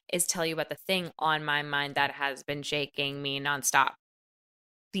is tell you about the thing on my mind that has been shaking me nonstop.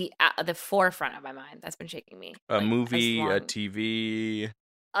 The forefront of my mind that's been shaking me. A movie, a TV.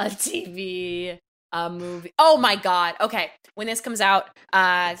 A TV, a movie. Oh my God. Okay. When this comes out,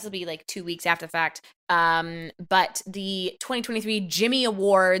 this will be like 2 weeks after the fact. But the 2023 Jimmy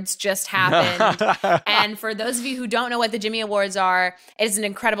Awards just happened. And for those of you who don't know what the Jimmy Awards are, it is an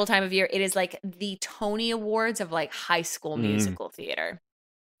incredible time of year. It is like the Tony Awards of like high school musical theater.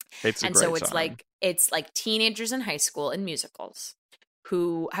 It's like teenagers in high school in musicals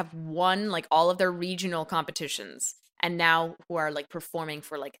who have won like all of their regional competitions and now who are like performing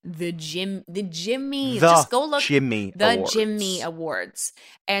for like the Jimmy Awards.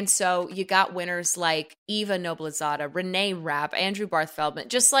 And so you got winners like Eva Noblezada, Renee Rapp, Andrew Barth Feldman.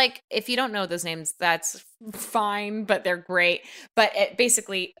 Just like, if you don't know those names, that's fine, but they're great. But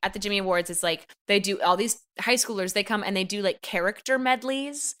basically at the Jimmy Awards, it's like they do all these high schoolers, they come and they do like character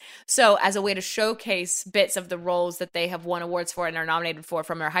medleys. So as a way to showcase bits of the roles that they have won awards for and are nominated for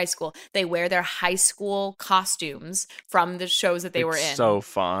from their high school, they wear their high school costumes from the shows that they were in. So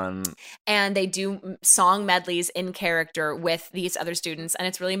fun. And they do song medleys in character with these other students, and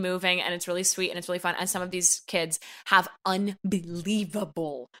it's really moving and it's really sweet and it's really fun. And some of these kids have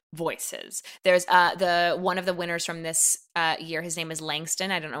unbelievable voices. There's one of the winners from this year, his name is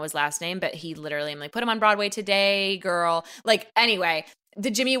Langston. I don't know his last name, but he literally, I'm like, put him on Broadway today, girl. Like, anyway, the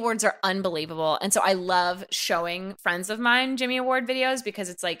Jimmy Awards are unbelievable. And so I love showing friends of mine Jimmy Award videos because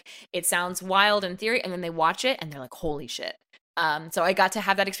it's like, it sounds wild in theory, and then they watch it and they're like, holy shit. So I got to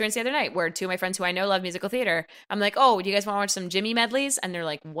have that experience the other night where two of my friends who I know love musical theater, I'm like, oh, do you guys want to watch some Jimmy medleys? And they're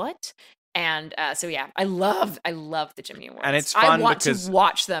like, what? And so yeah, I love the Jimmy Awards, and it's fun. I want to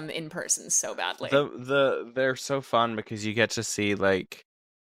watch them in person so badly. They're so fun because you get to see like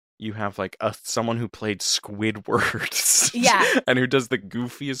you have like someone who played Squidward, and who does the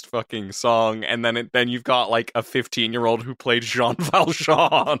goofiest fucking song, and then you've got like a 15-year-old who played Jean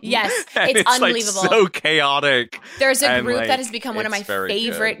Valjean. Yes, it's unbelievable, like, so chaotic. There's a group that has become one of my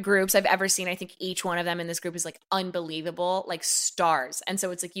favorite groups I've ever seen. I think each one of them in this group is like unbelievable, like stars. And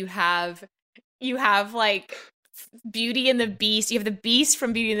so it's like you have like Beauty and the Beast. You have the Beast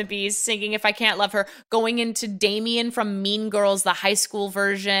from Beauty and the Beast singing "If I Can't Love Her," going into Damien from Mean Girls, the high school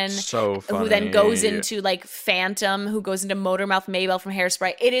version. So funny. Who then goes into like Phantom, who goes into Motormouth Maybelle from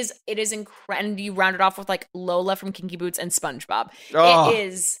Hairspray. It is incredible. You round it off with like Lola from Kinky Boots and SpongeBob. It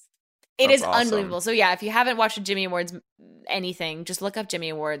is awesome. Unbelievable. So yeah, if you haven't watched the Jimmy Awards anything, just look up Jimmy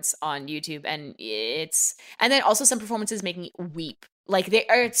Awards on YouTube, and then also some performances make me weep. Like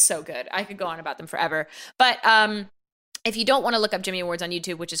it's so good. I could go on about them forever. But if you don't want to look up Jimmy Awards on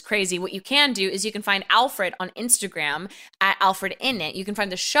YouTube, which is crazy, what you can do is you can find Alfred on Instagram at AlfredInit. You can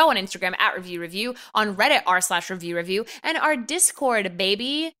find the show on Instagram at Review, on Reddit r/Review, and our Discord,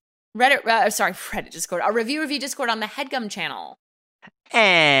 baby. Reddit Discord. Our Review Discord on the HeadGum channel. And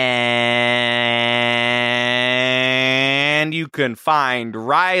you can find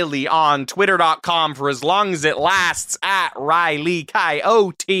Riley on Twitter.com for as long as it lasts at Riley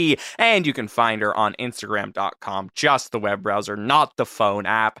Coyote. And you can find her on Instagram.com, just the web browser, not the phone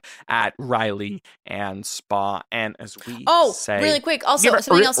app, at Riley and Spa. And as we say, really quick, also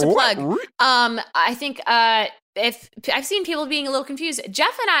something else to plug. I think if I've seen people being a little confused,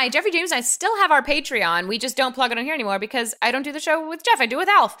 Jeffrey James and I still have our Patreon. We just don't plug it on here anymore because I don't do the show with Jeff. I do it with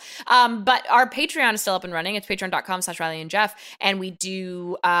Alf. But our Patreon is still up and running. It's patreon.com/Riley and Jeff. And we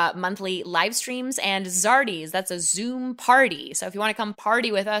do monthly live streams and Zardies. That's a Zoom party. So if you want to come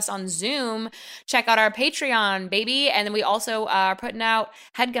party with us on Zoom, check out our Patreon, baby. And then we also are putting out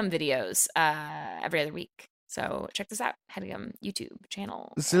HeadGum videos every other week. So check this out. HeadGum YouTube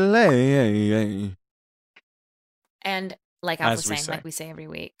channel. And like I was saying, like we say every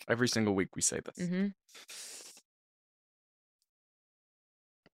week. Every single week we say this. Mm-hmm.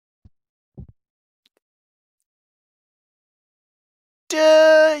 You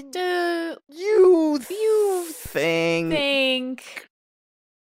think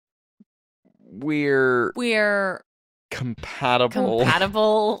we're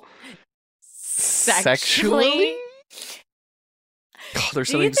compatible sexually? God, there's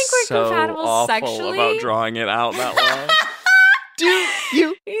Do you something think we're so compatible awful sexually? about drawing it out that way. Do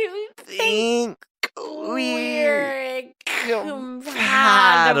you You think we're Compatible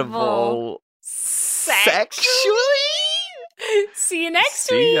sexually? See you next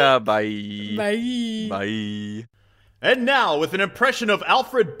See week. ya. Bye. Bye. Bye. And now, with an impression of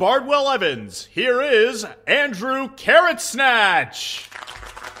Alfred Bardwell Evans, here is Andrew Carrot Snatch.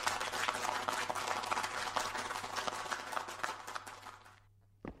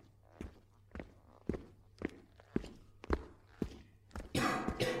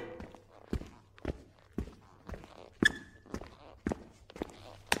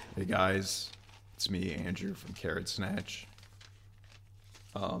 Hey guys, it's me, Andrew from Carrot Snatch.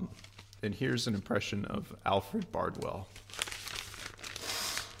 And here's an impression of Alfred Bardwell.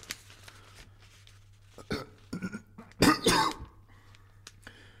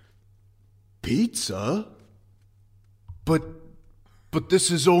 Pizza? But this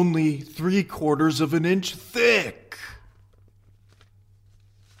is only 3/4 of an inch thick.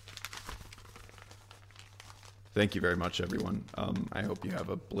 Thank you very much, everyone. I hope you have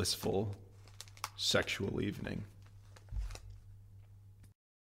a blissful sexual evening.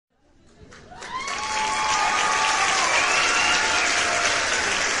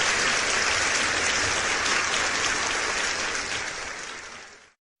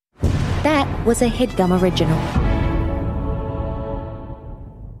 That was a HeadGum original.